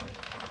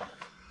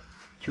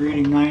 It's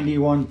reading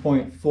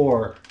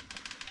 91.4.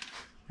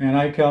 and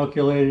I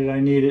calculated I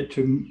need it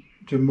to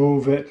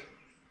move it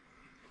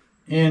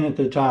in at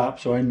the top,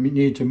 so I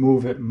need to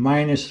move it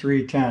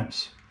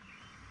 -3/10.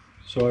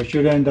 So I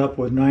should end up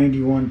with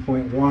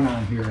 91.1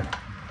 on here.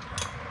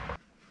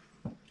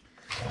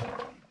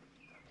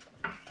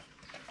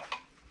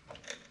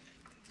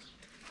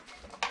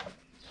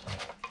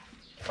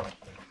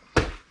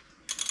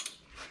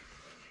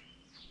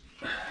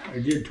 I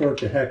did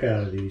torque the heck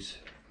out of these.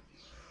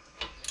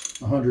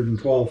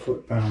 112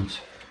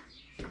 foot-pounds.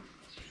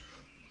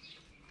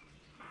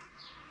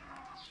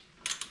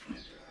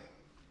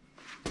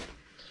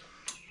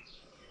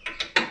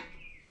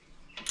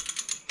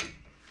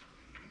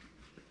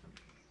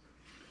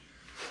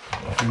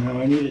 And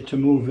now I need it to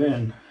move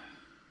in.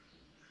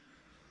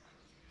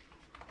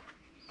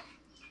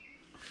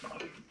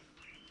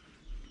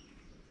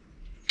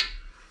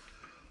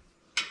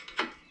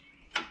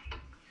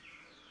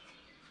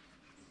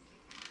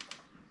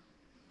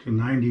 To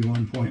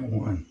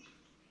 91.1.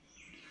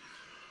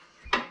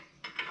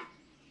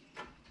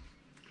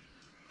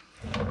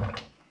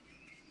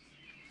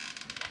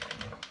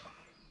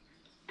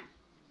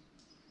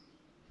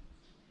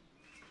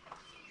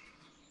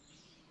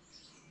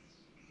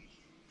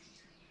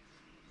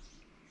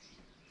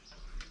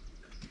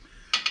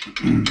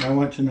 I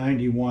went to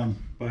 91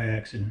 by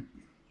accident.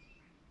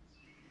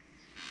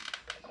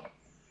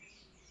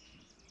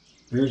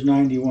 There's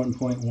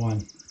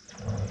 91.1.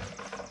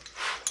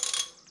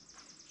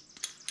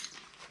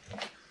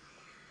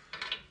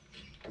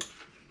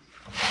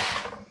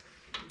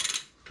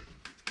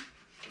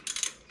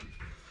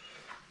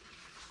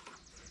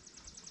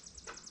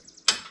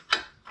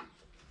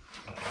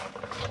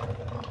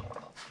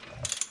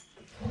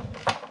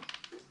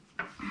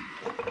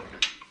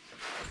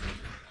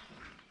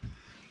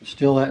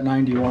 Still at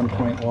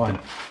 91.1.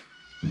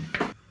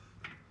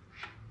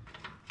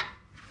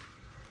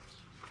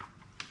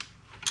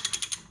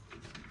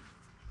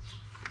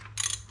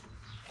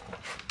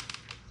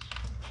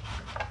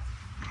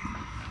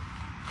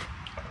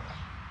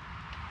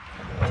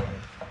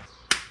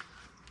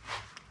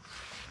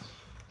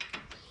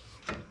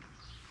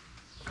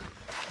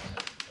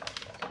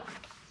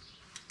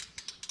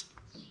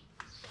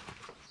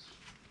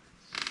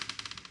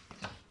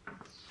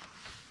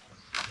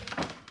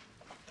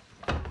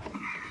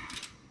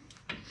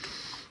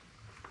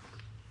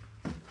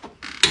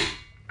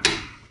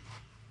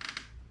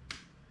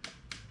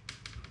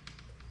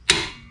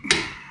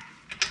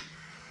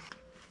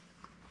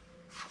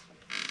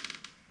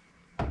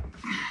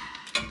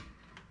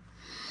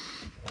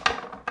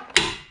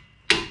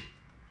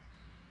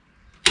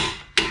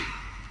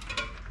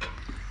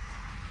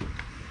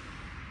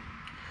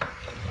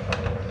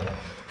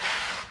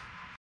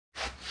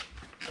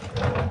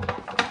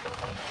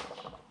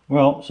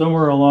 Well,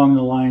 somewhere along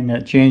the line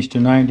that changed to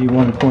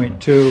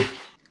 91.2,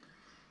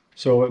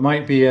 so it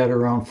might be at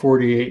around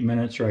 48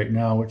 minutes right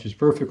now, which is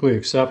perfectly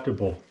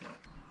acceptable.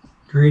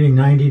 Reading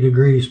 90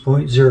 degrees,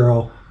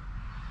 0.0.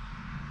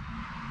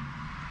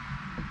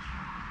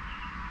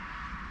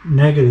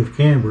 Negative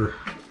camber.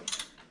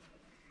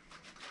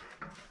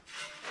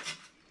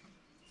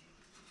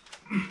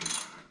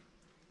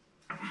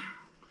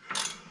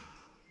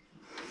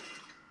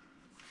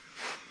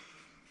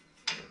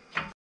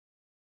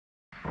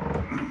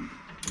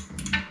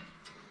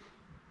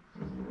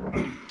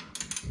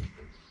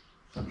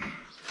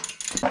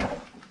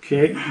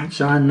 Okay, it's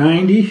on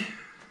 90.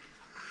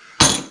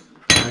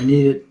 I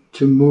need it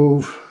to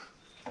move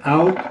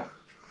out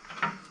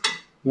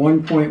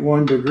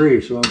 1.1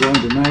 degrees, so I'm going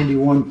to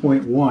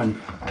 91.1.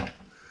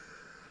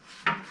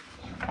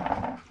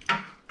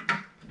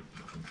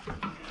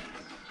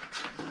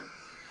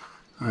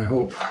 I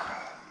hope.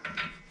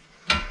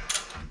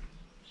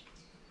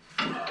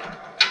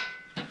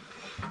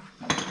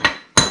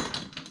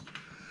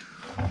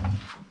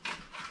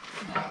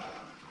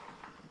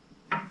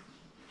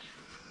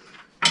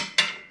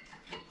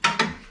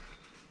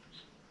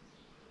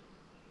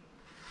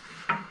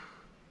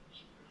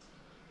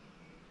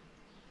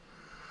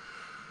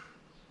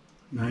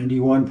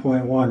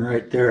 .1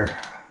 right there.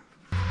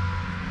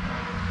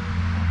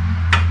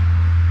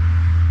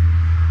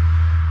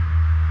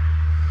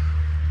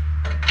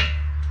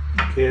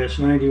 Okay, that's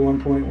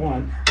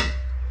 91.1.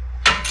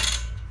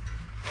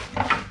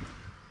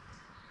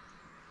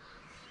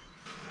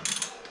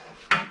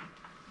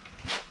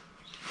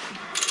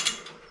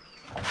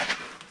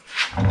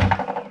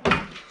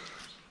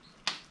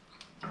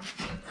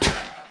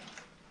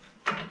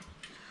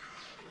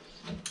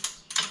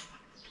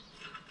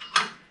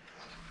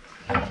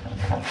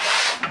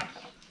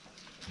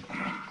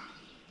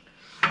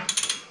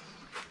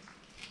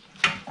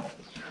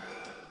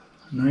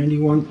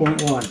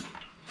 .1.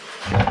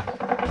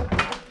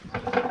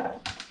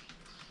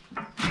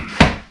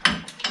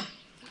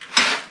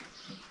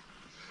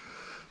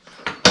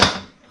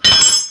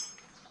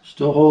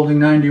 Still holding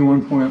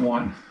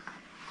 91.1.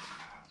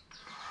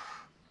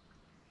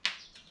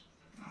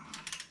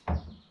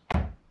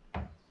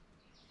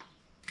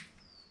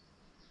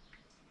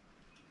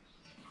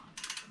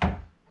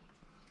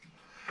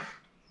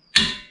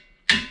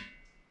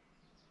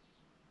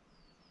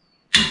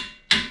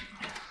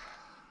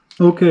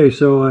 Okay,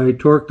 so I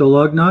torqued the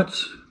lug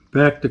nuts,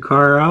 backed the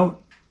car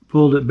out,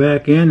 pulled it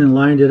back in and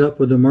lined it up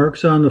with the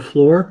marks on the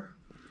floor.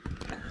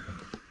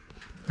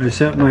 I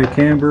set my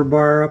camber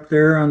bar up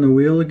there on the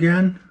wheel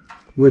again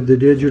with the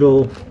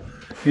digital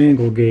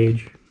angle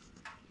gauge.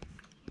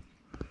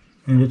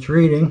 And it's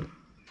reading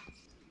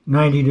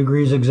 90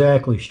 degrees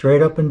exactly,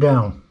 straight up and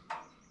down.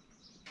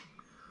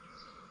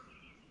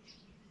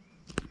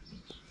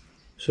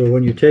 So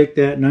when you take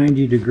that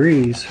 90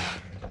 degrees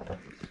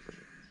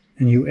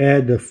and you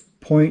add the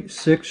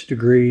 0.6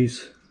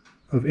 degrees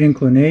of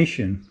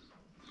inclination,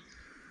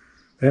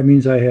 that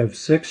means I have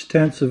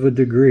 6/10 of a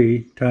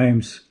degree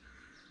times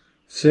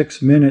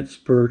 6 minutes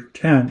per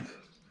tenth.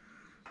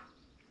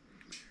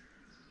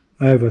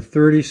 I have a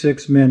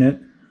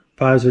 36-minute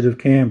positive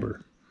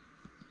camber.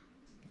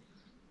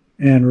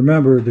 And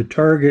remember, the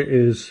target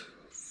is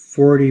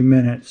 40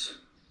 minutes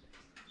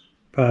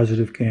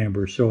positive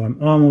camber, so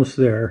I'm almost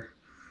there.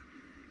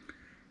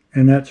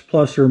 And that's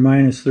plus or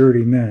minus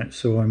 30 minutes,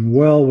 so I'm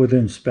well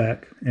within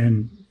spec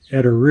and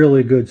at a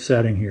really good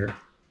setting here.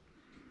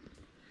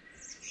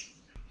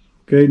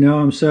 Okay, now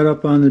I'm set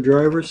up on the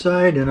driver's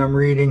side and I'm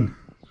reading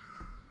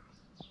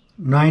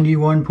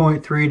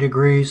 91.3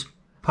 degrees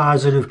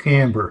positive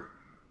camber.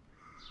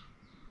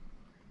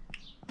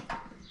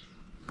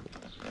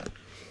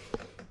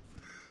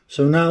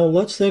 So now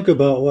let's think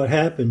about what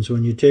happens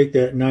when you take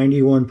that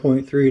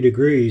 91.3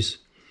 degrees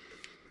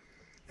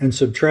and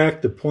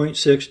subtract the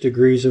 0.6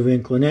 degrees of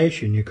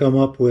inclination. You come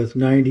up with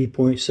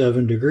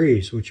 90.7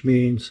 degrees, which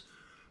means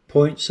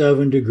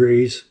 0.7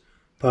 degrees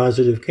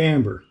positive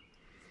camber.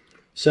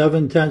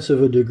 7/10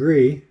 of a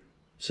degree,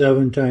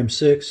 7 times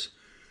 6,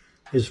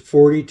 is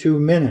 42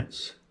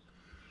 minutes.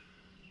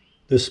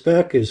 The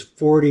spec is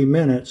 40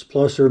 minutes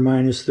plus or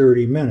minus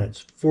 30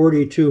 minutes.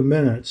 42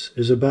 minutes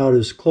is about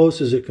as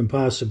close as it can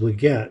possibly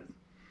get.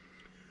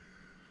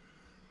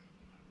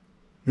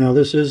 Now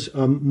this is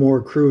a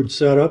more crude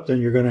setup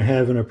than you're going to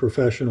have in a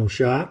professional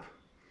shop,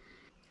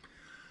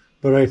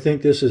 but I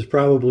think this is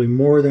probably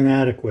more than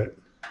adequate.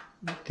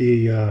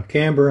 The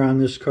camber on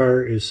this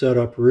car is set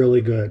up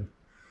really good.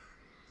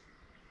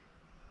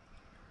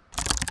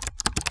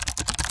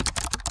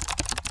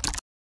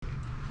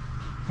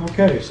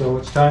 Okay, so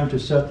it's time to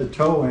set the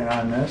toe in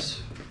on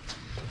this.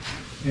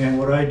 And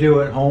what I do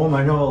at home,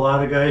 I know a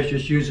lot of guys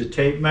just use a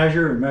tape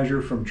measure and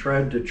measure from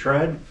tread to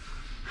tread.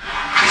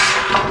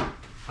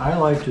 I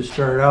like to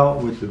start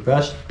out with the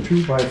best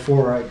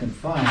 2x4 I can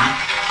find,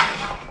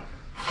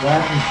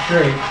 flat and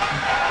straight,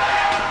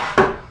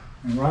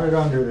 and run it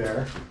under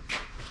there.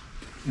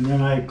 And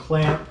then I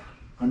clamp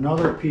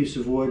another piece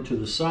of wood to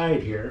the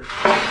side here,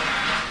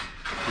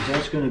 because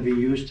that's going to be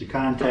used to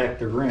contact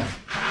the rim.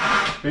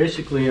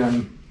 Basically,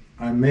 I'm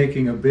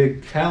making a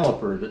big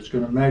caliper that's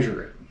going to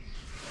measure it.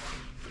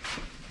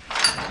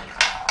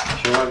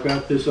 So I've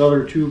got this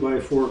other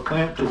 2x4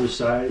 clamp to the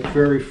side. It's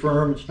very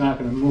firm. It's not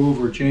going to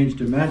move or change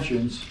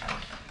dimensions.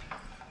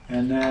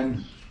 And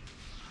then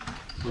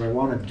what I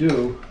want to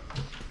do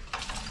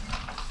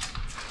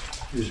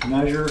is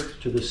measure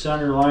to the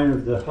center line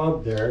of the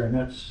hub there, and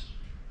that's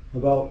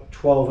about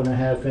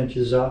 12.5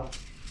 inches up,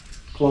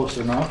 close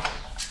enough.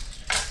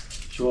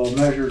 So I'll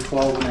measure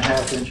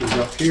 12.5 inches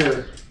up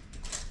here.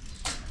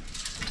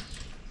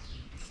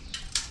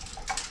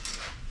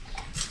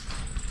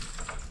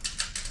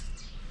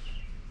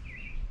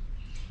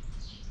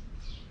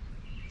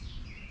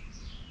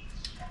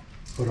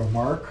 Put a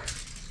mark.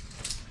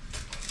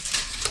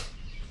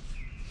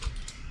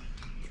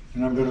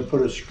 And I'm going to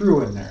put a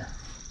screw in there.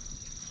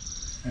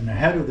 And the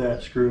head of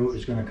that screw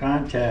is going to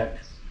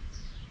contact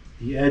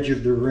the edge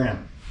of the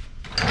rim.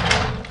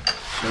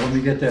 So let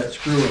me get that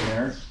screw in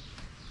there.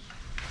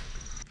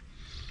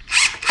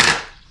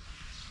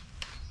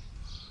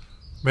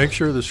 Make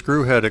sure the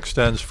screw head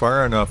extends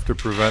far enough to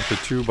prevent the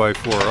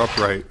 2x4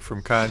 upright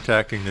from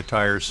contacting the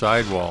tire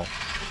sidewall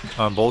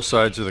on both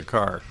sides of the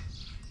car.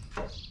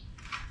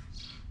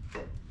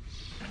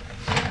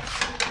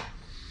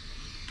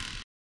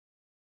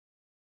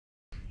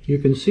 You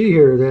can see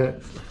here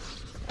that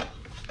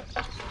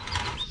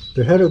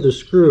the head of the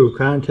screw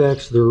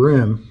contacts the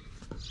rim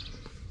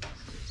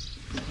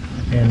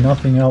and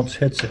nothing else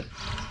hits it.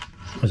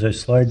 As I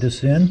slide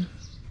this in,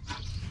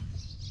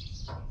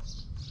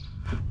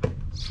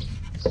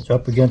 it's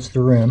up against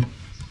the rim.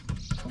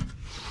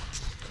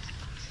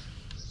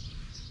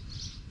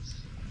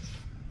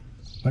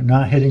 But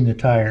not hitting the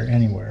tire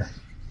anywhere.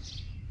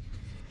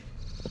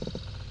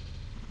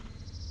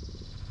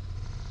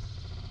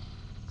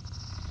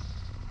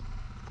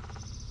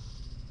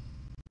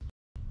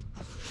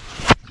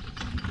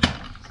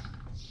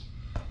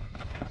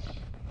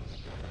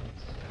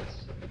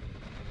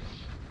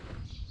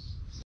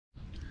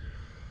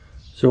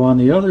 So on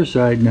the other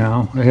side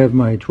now, I have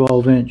my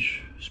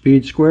 12-inch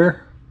speed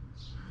square,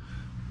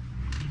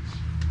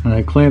 and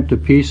I clamped a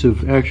piece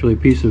of a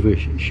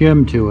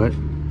shim to it,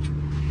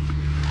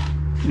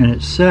 and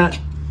it's set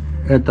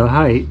at the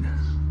height.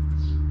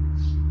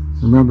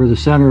 Remember, the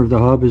center of the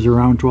hub is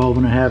around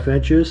 12.5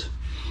 inches.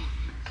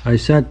 I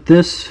set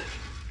this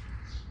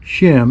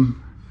shim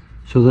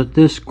so that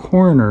this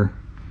corner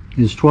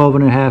is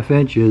 12.5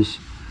 inches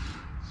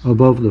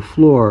above the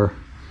floor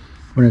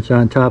when it's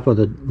on top of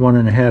the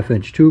 1.5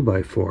 inch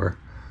 2x4.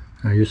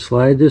 Now you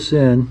slide this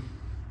in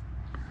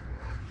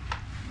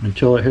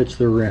until it hits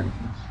the rim.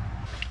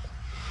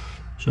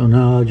 So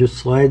now I'll just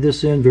slide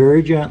this in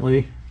very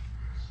gently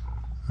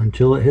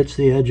until it hits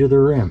the edge of the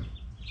rim.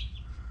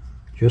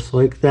 Just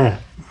like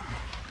that.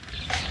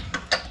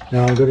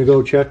 Now I'm going to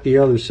go check the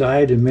other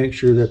side and make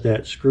sure that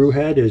that screw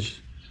head is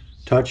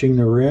touching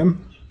the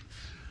rim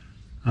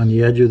on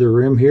the edge of the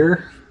rim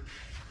here.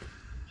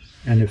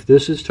 And if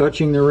this is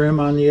touching the rim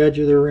on the edge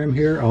of the rim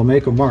here, I'll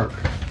make a mark.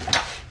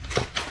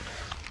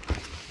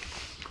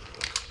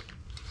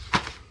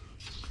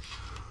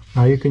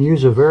 Now you can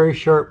use a very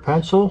sharp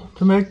pencil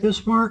to make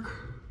this mark,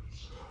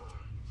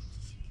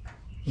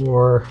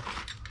 or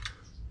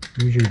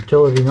use your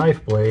utility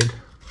knife blade.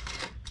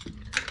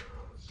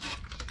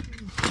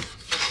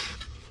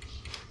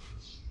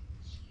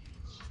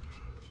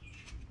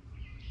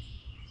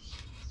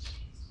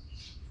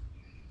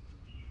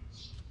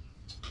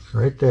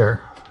 Right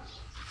there.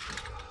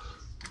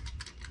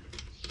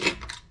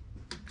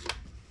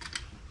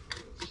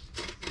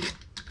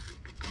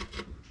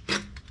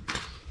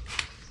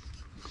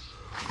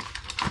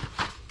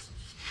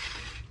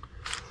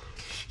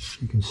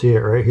 You can see it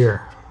right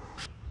here.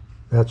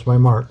 That's my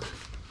mark.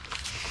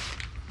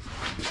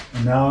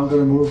 And now I'm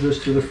going to move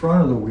this to the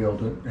front of the wheel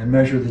and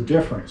measure the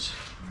difference.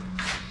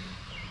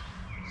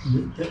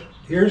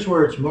 Here's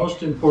where it's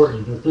most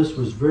important that this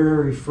was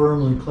very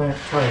firmly clamped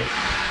tight,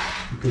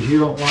 because you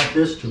don't want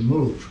this to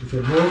move. If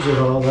it moves at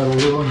all, that'll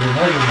ruin your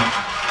measurement.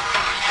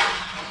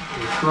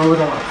 You'll throw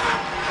it off.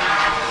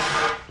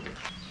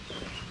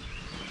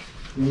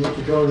 You need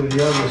to go to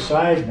the other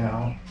side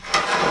now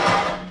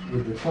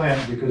with the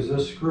clamp, because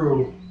this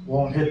screw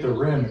won't hit the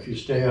rim if you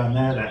stay on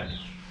that end.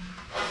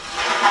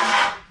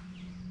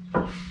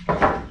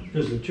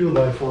 Because the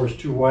 2x4 is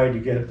too wide to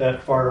get it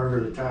that far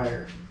under the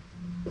tire.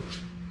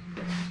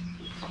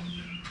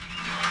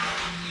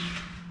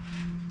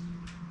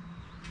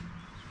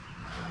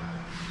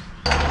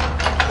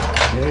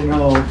 Okay,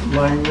 now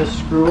line this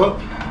screw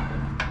up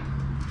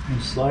and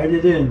slide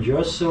it in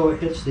just so it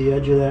hits the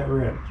edge of that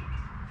rim.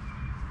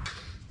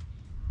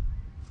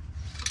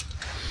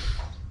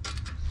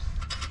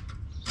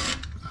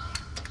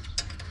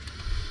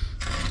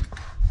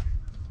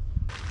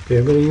 Okay,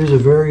 I'm going to use a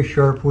very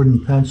sharp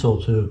wooden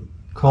pencil to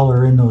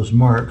color in those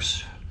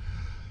marks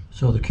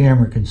so the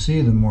camera can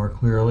see them more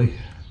clearly.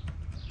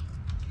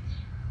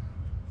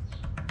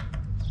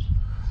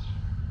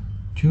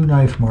 2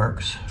 knife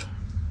marks.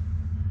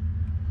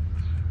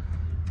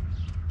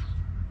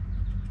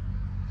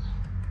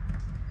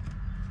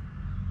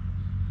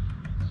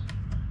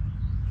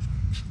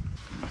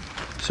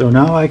 So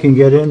now I can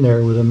get in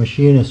there with a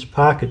machinist's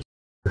pocket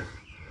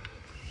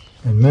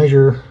and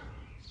measure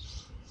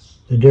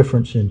the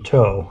difference in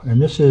toe.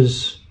 And this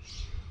is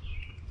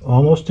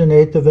almost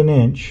 1/8 of an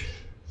inch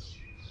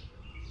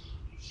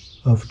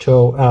of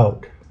toe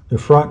out. The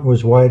front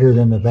was wider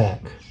than the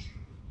back.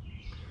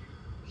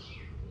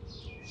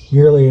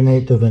 Nearly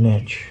 1/8 of an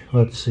inch.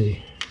 Let's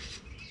see.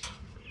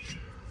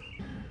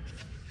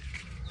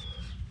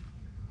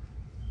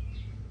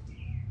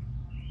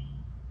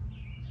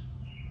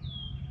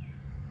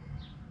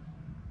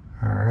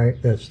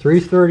 Alright, that's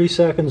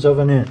 3/32 of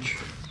an inch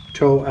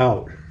toe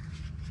out.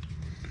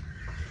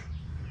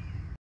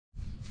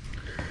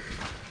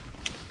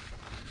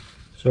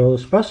 So the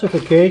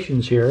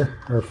specifications here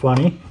are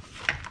funny.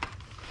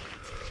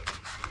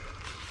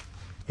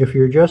 If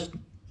you're just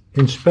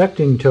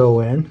inspecting toe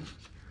in,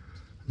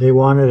 they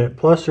want it at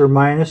plus or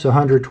minus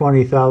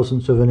 120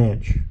 thousandths of an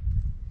inch.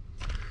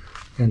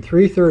 And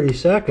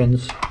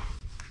 3/32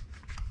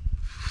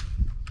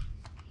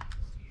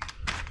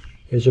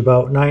 is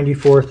about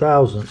 94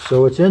 thousandths.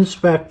 So it's in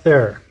spec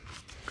there.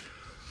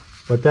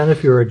 But then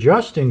if you're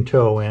adjusting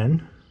toe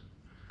in,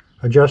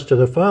 adjust to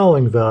the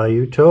following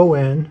value: toe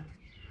in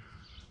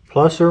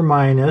plus or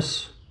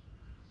minus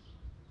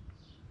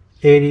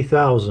 80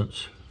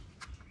 thousandths.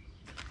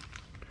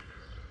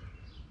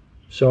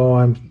 So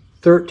I'm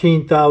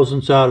 13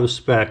 thousandths out of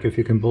spec, if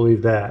you can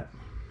believe that.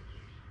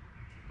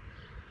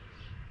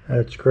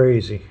 That's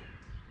crazy.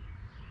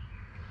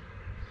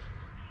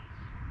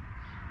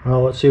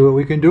 Well, let's see what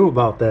we can do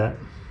about that.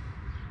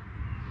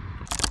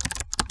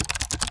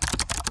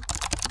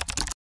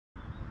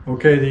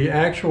 Okay, the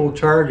actual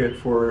target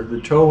for the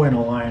toe-in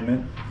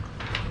alignment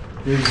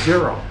is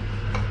 0.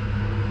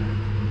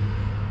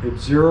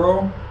 It's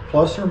 0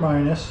 plus or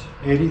minus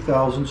 80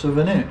 thousandths of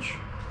an inch.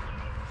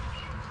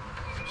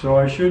 So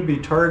I should be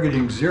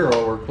targeting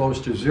 0 or close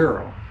to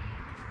 0.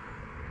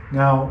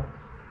 Now,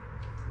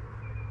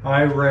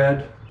 I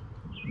read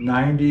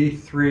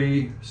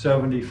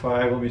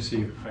 93.75. Let me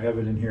see, I have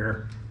it in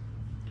here.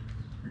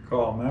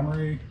 Recall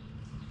memory.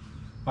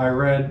 I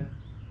read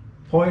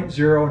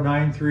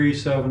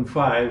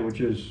 0.09375, which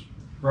is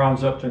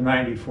rounds up to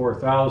 94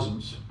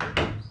 thousandths.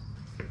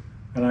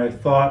 And I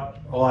thought,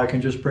 well, I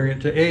can just bring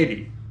it to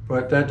 80,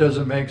 but that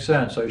doesn't make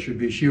sense. I should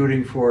be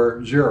shooting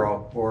for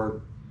 0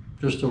 or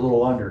just a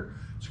little under.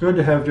 It's good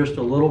to have just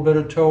a little bit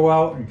of toe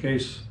out in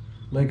case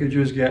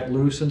linkages get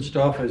loose and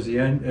stuff. As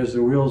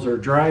the wheels are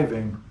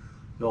driving,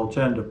 they'll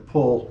tend to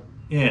pull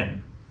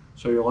in.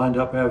 So you'll end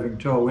up having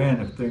toe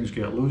in if things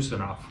get loose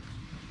enough.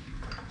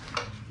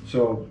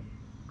 So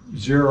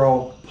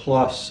 0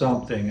 plus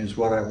something is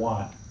what I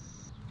want.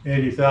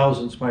 80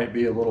 thousandths might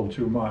be a little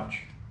too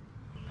much.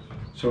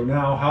 So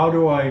now how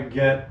do I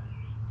get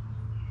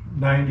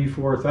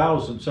 94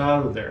 thousandths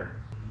out of there?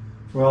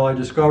 Well, I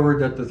discovered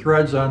that the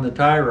threads on the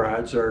tie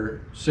rods are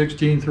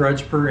 16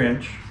 threads per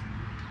inch.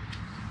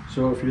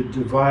 So if you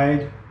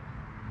divide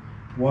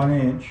 1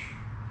 inch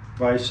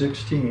by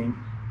 16,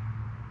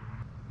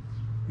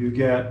 you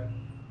get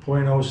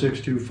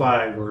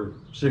 0.0625 or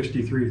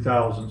 63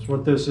 thousandths.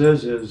 What this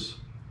is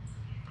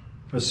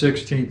a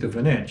 1/16 of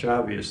an inch,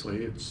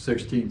 obviously. It's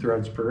 16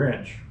 threads per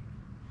inch.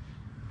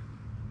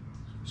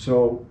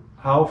 So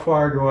how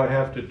far do I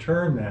have to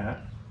turn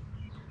that?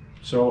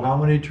 So how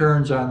many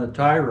turns on the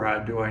tie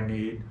rod do I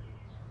need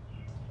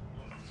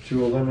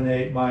to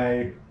eliminate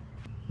my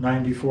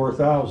 94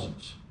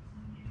 thousandths?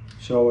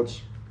 So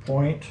it's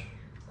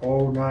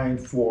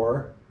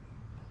 0.094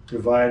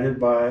 divided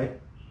by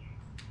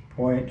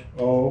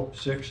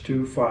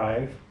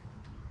 0.0625,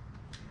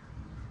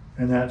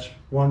 and that's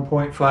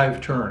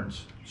 1.5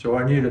 turns. So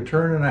I need a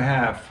turn and a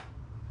half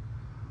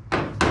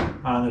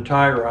on the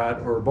tie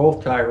rod, or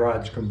both tie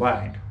rods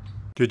combined.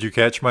 Did you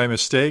catch my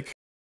mistake?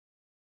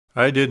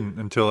 I didn't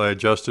until I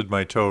adjusted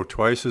my toe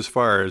twice as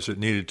far as it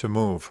needed to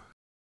move.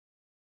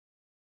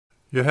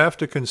 You have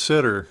to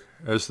consider,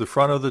 as the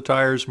front of the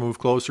tires move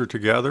closer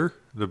together,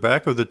 the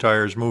back of the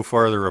tires move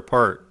farther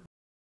apart.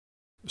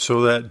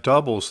 So that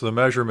doubles the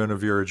measurement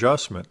of your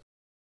adjustment.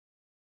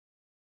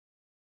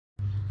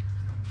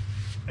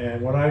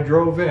 And when I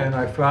drove in,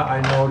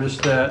 I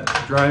noticed that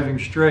driving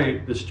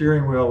straight, the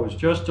steering wheel was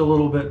just a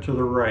little bit to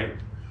the right.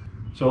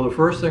 So the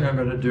first thing I'm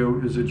going to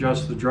do is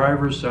adjust the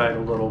driver's side a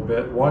little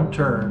bit, 1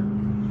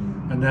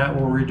 turn, and that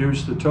will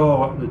reduce the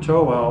toe out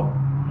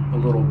a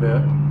little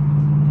bit.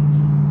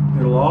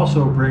 It'll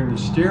also bring the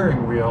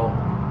steering wheel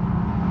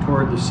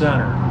toward the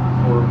center,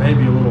 or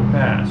maybe a little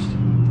past.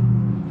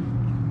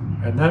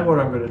 And then what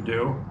I'm going to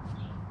do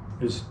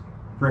is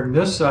bring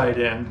this side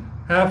in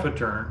half a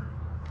turn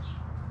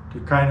to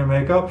kind of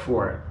make up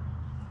for it.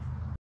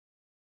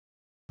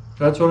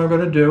 That's what I'm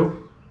going to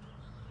do.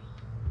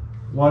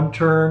 1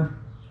 turn,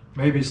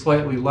 maybe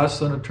slightly less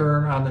than a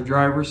turn on the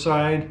driver's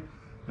side,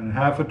 and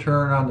half a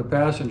turn on the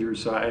passenger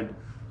side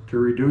to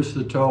reduce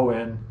the toe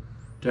in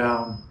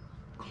down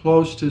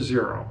close to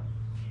 0.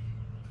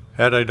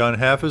 Had I done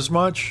half as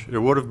much, it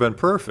would have been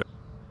perfect.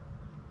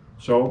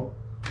 So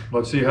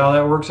let's see how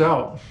that works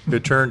out.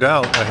 It turned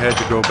out I had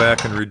to go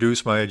back and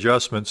reduce my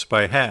adjustments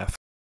by half.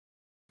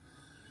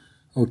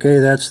 Okay,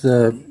 that's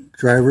the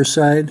driver's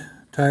side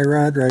tie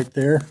rod right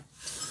there.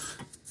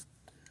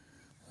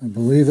 I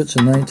believe it's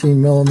a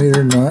 19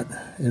 millimeter nut.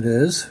 It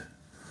is.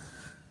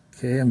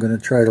 Okay, I'm going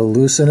to try to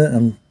loosen it.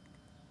 I'm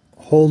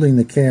holding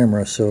the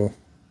camera, so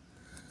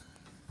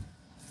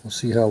we'll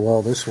see how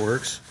well this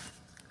works.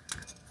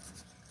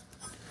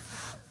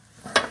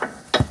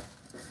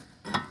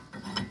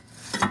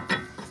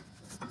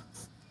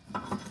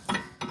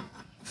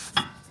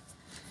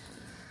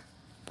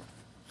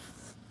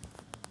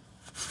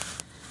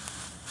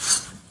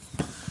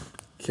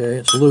 Okay,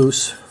 it's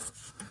loose.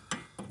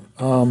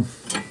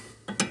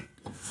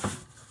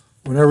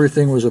 When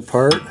everything was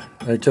apart,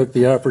 I took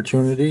the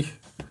opportunity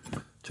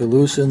to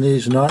loosen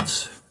these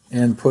nuts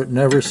and put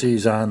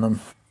never-sees on them,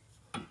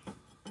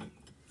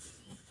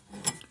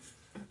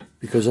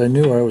 because I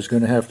knew I was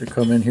going to have to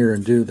come in here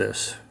and do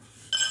this.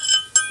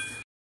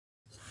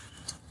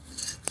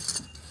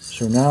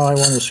 So now I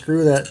want to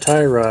screw that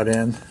tie rod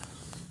in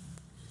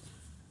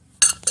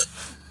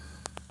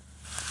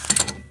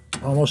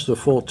almost a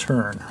full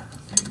turn.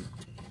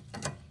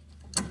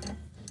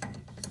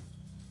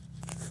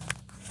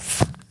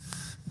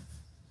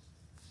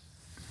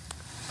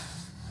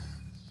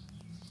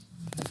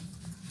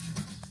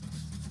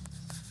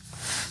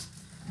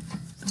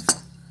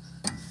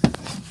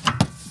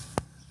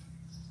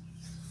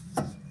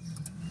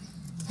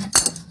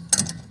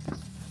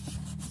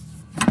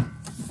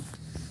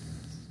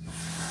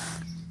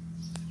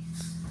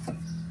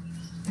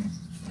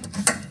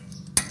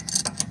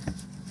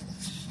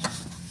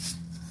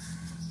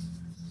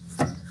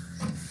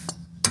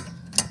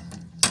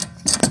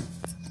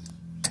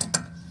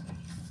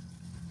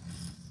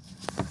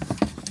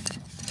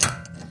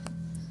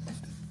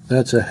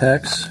 That's a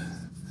hex,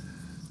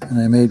 and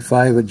I made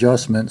 5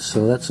 adjustments,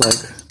 so that's like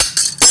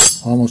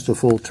almost a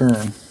full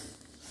turn.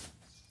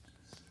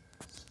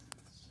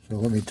 So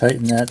let me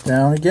tighten that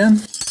down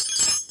again.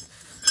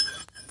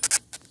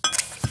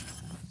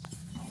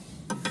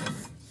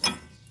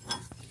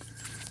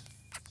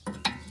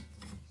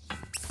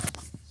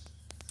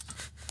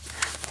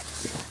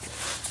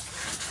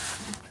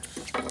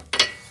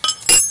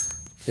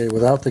 Okay,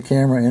 without the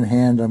camera in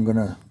hand, I'm going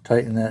to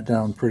tighten that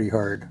down pretty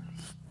hard.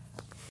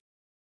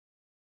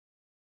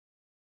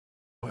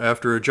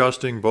 After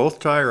adjusting both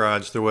tie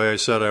rods the way I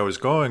said I was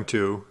going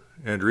to,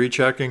 and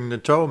rechecking the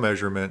toe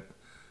measurement,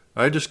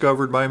 I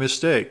discovered my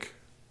mistake.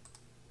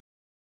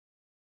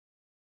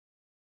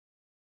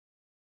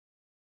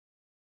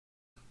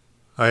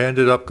 I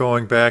ended up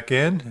going back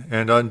in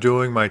and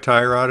undoing my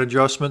tie rod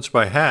adjustments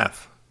by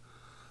half.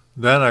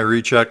 Then I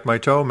rechecked my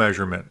toe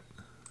measurement.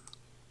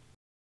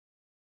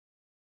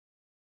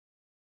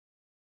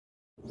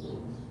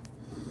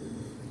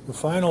 The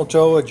final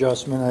toe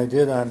adjustment I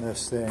did on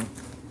this thing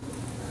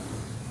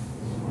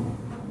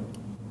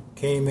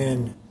came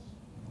in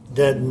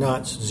dead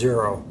nuts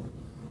 0.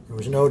 There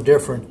was no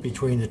difference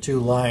between the two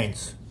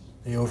lines.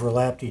 They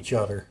overlapped each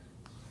other.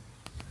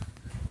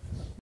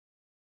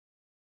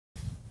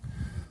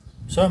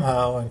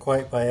 Somehow, and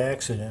quite by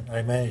accident,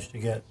 I managed to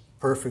get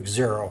perfect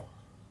 0.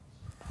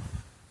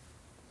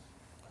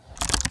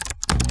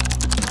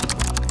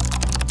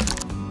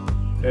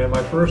 And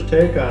my first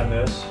take on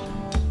this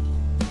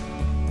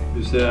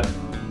is that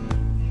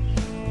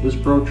this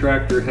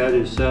protractor head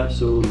is set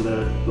so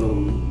that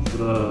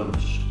the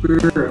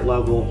spirit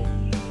level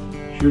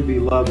should be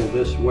level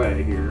this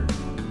way here.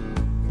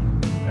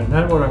 And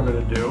then what I'm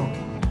going to do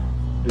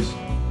is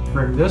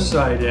bring this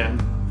side in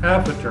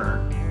half a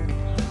turn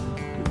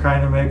to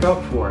kind of make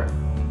up for it.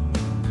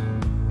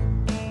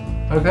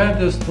 I've had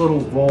this little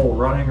vole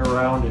running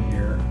around in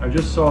here. I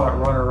just saw it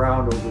run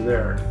around over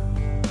there.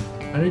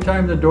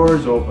 Anytime the door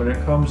is open,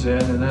 it comes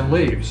in and then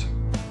leaves.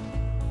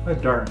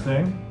 That darn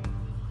thing.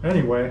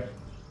 Anyway.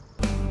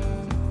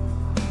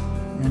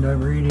 And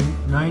I'm reading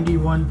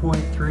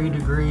 91.3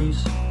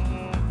 degrees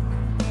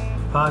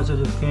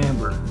positive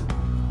camber.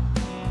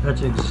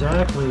 That's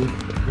exactly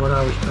what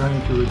I was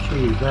trying to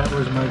achieve. That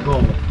was my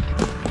goal.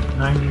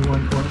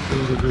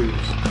 91.3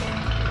 degrees.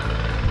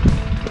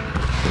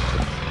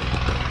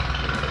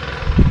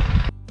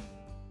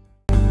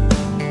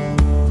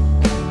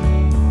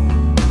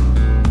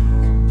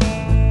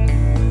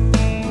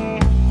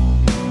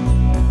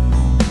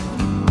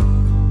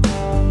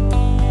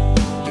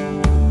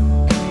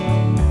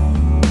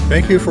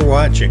 Thank you for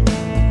watching.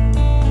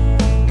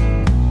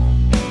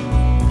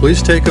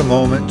 Please take a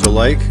moment to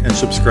like and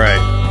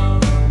subscribe.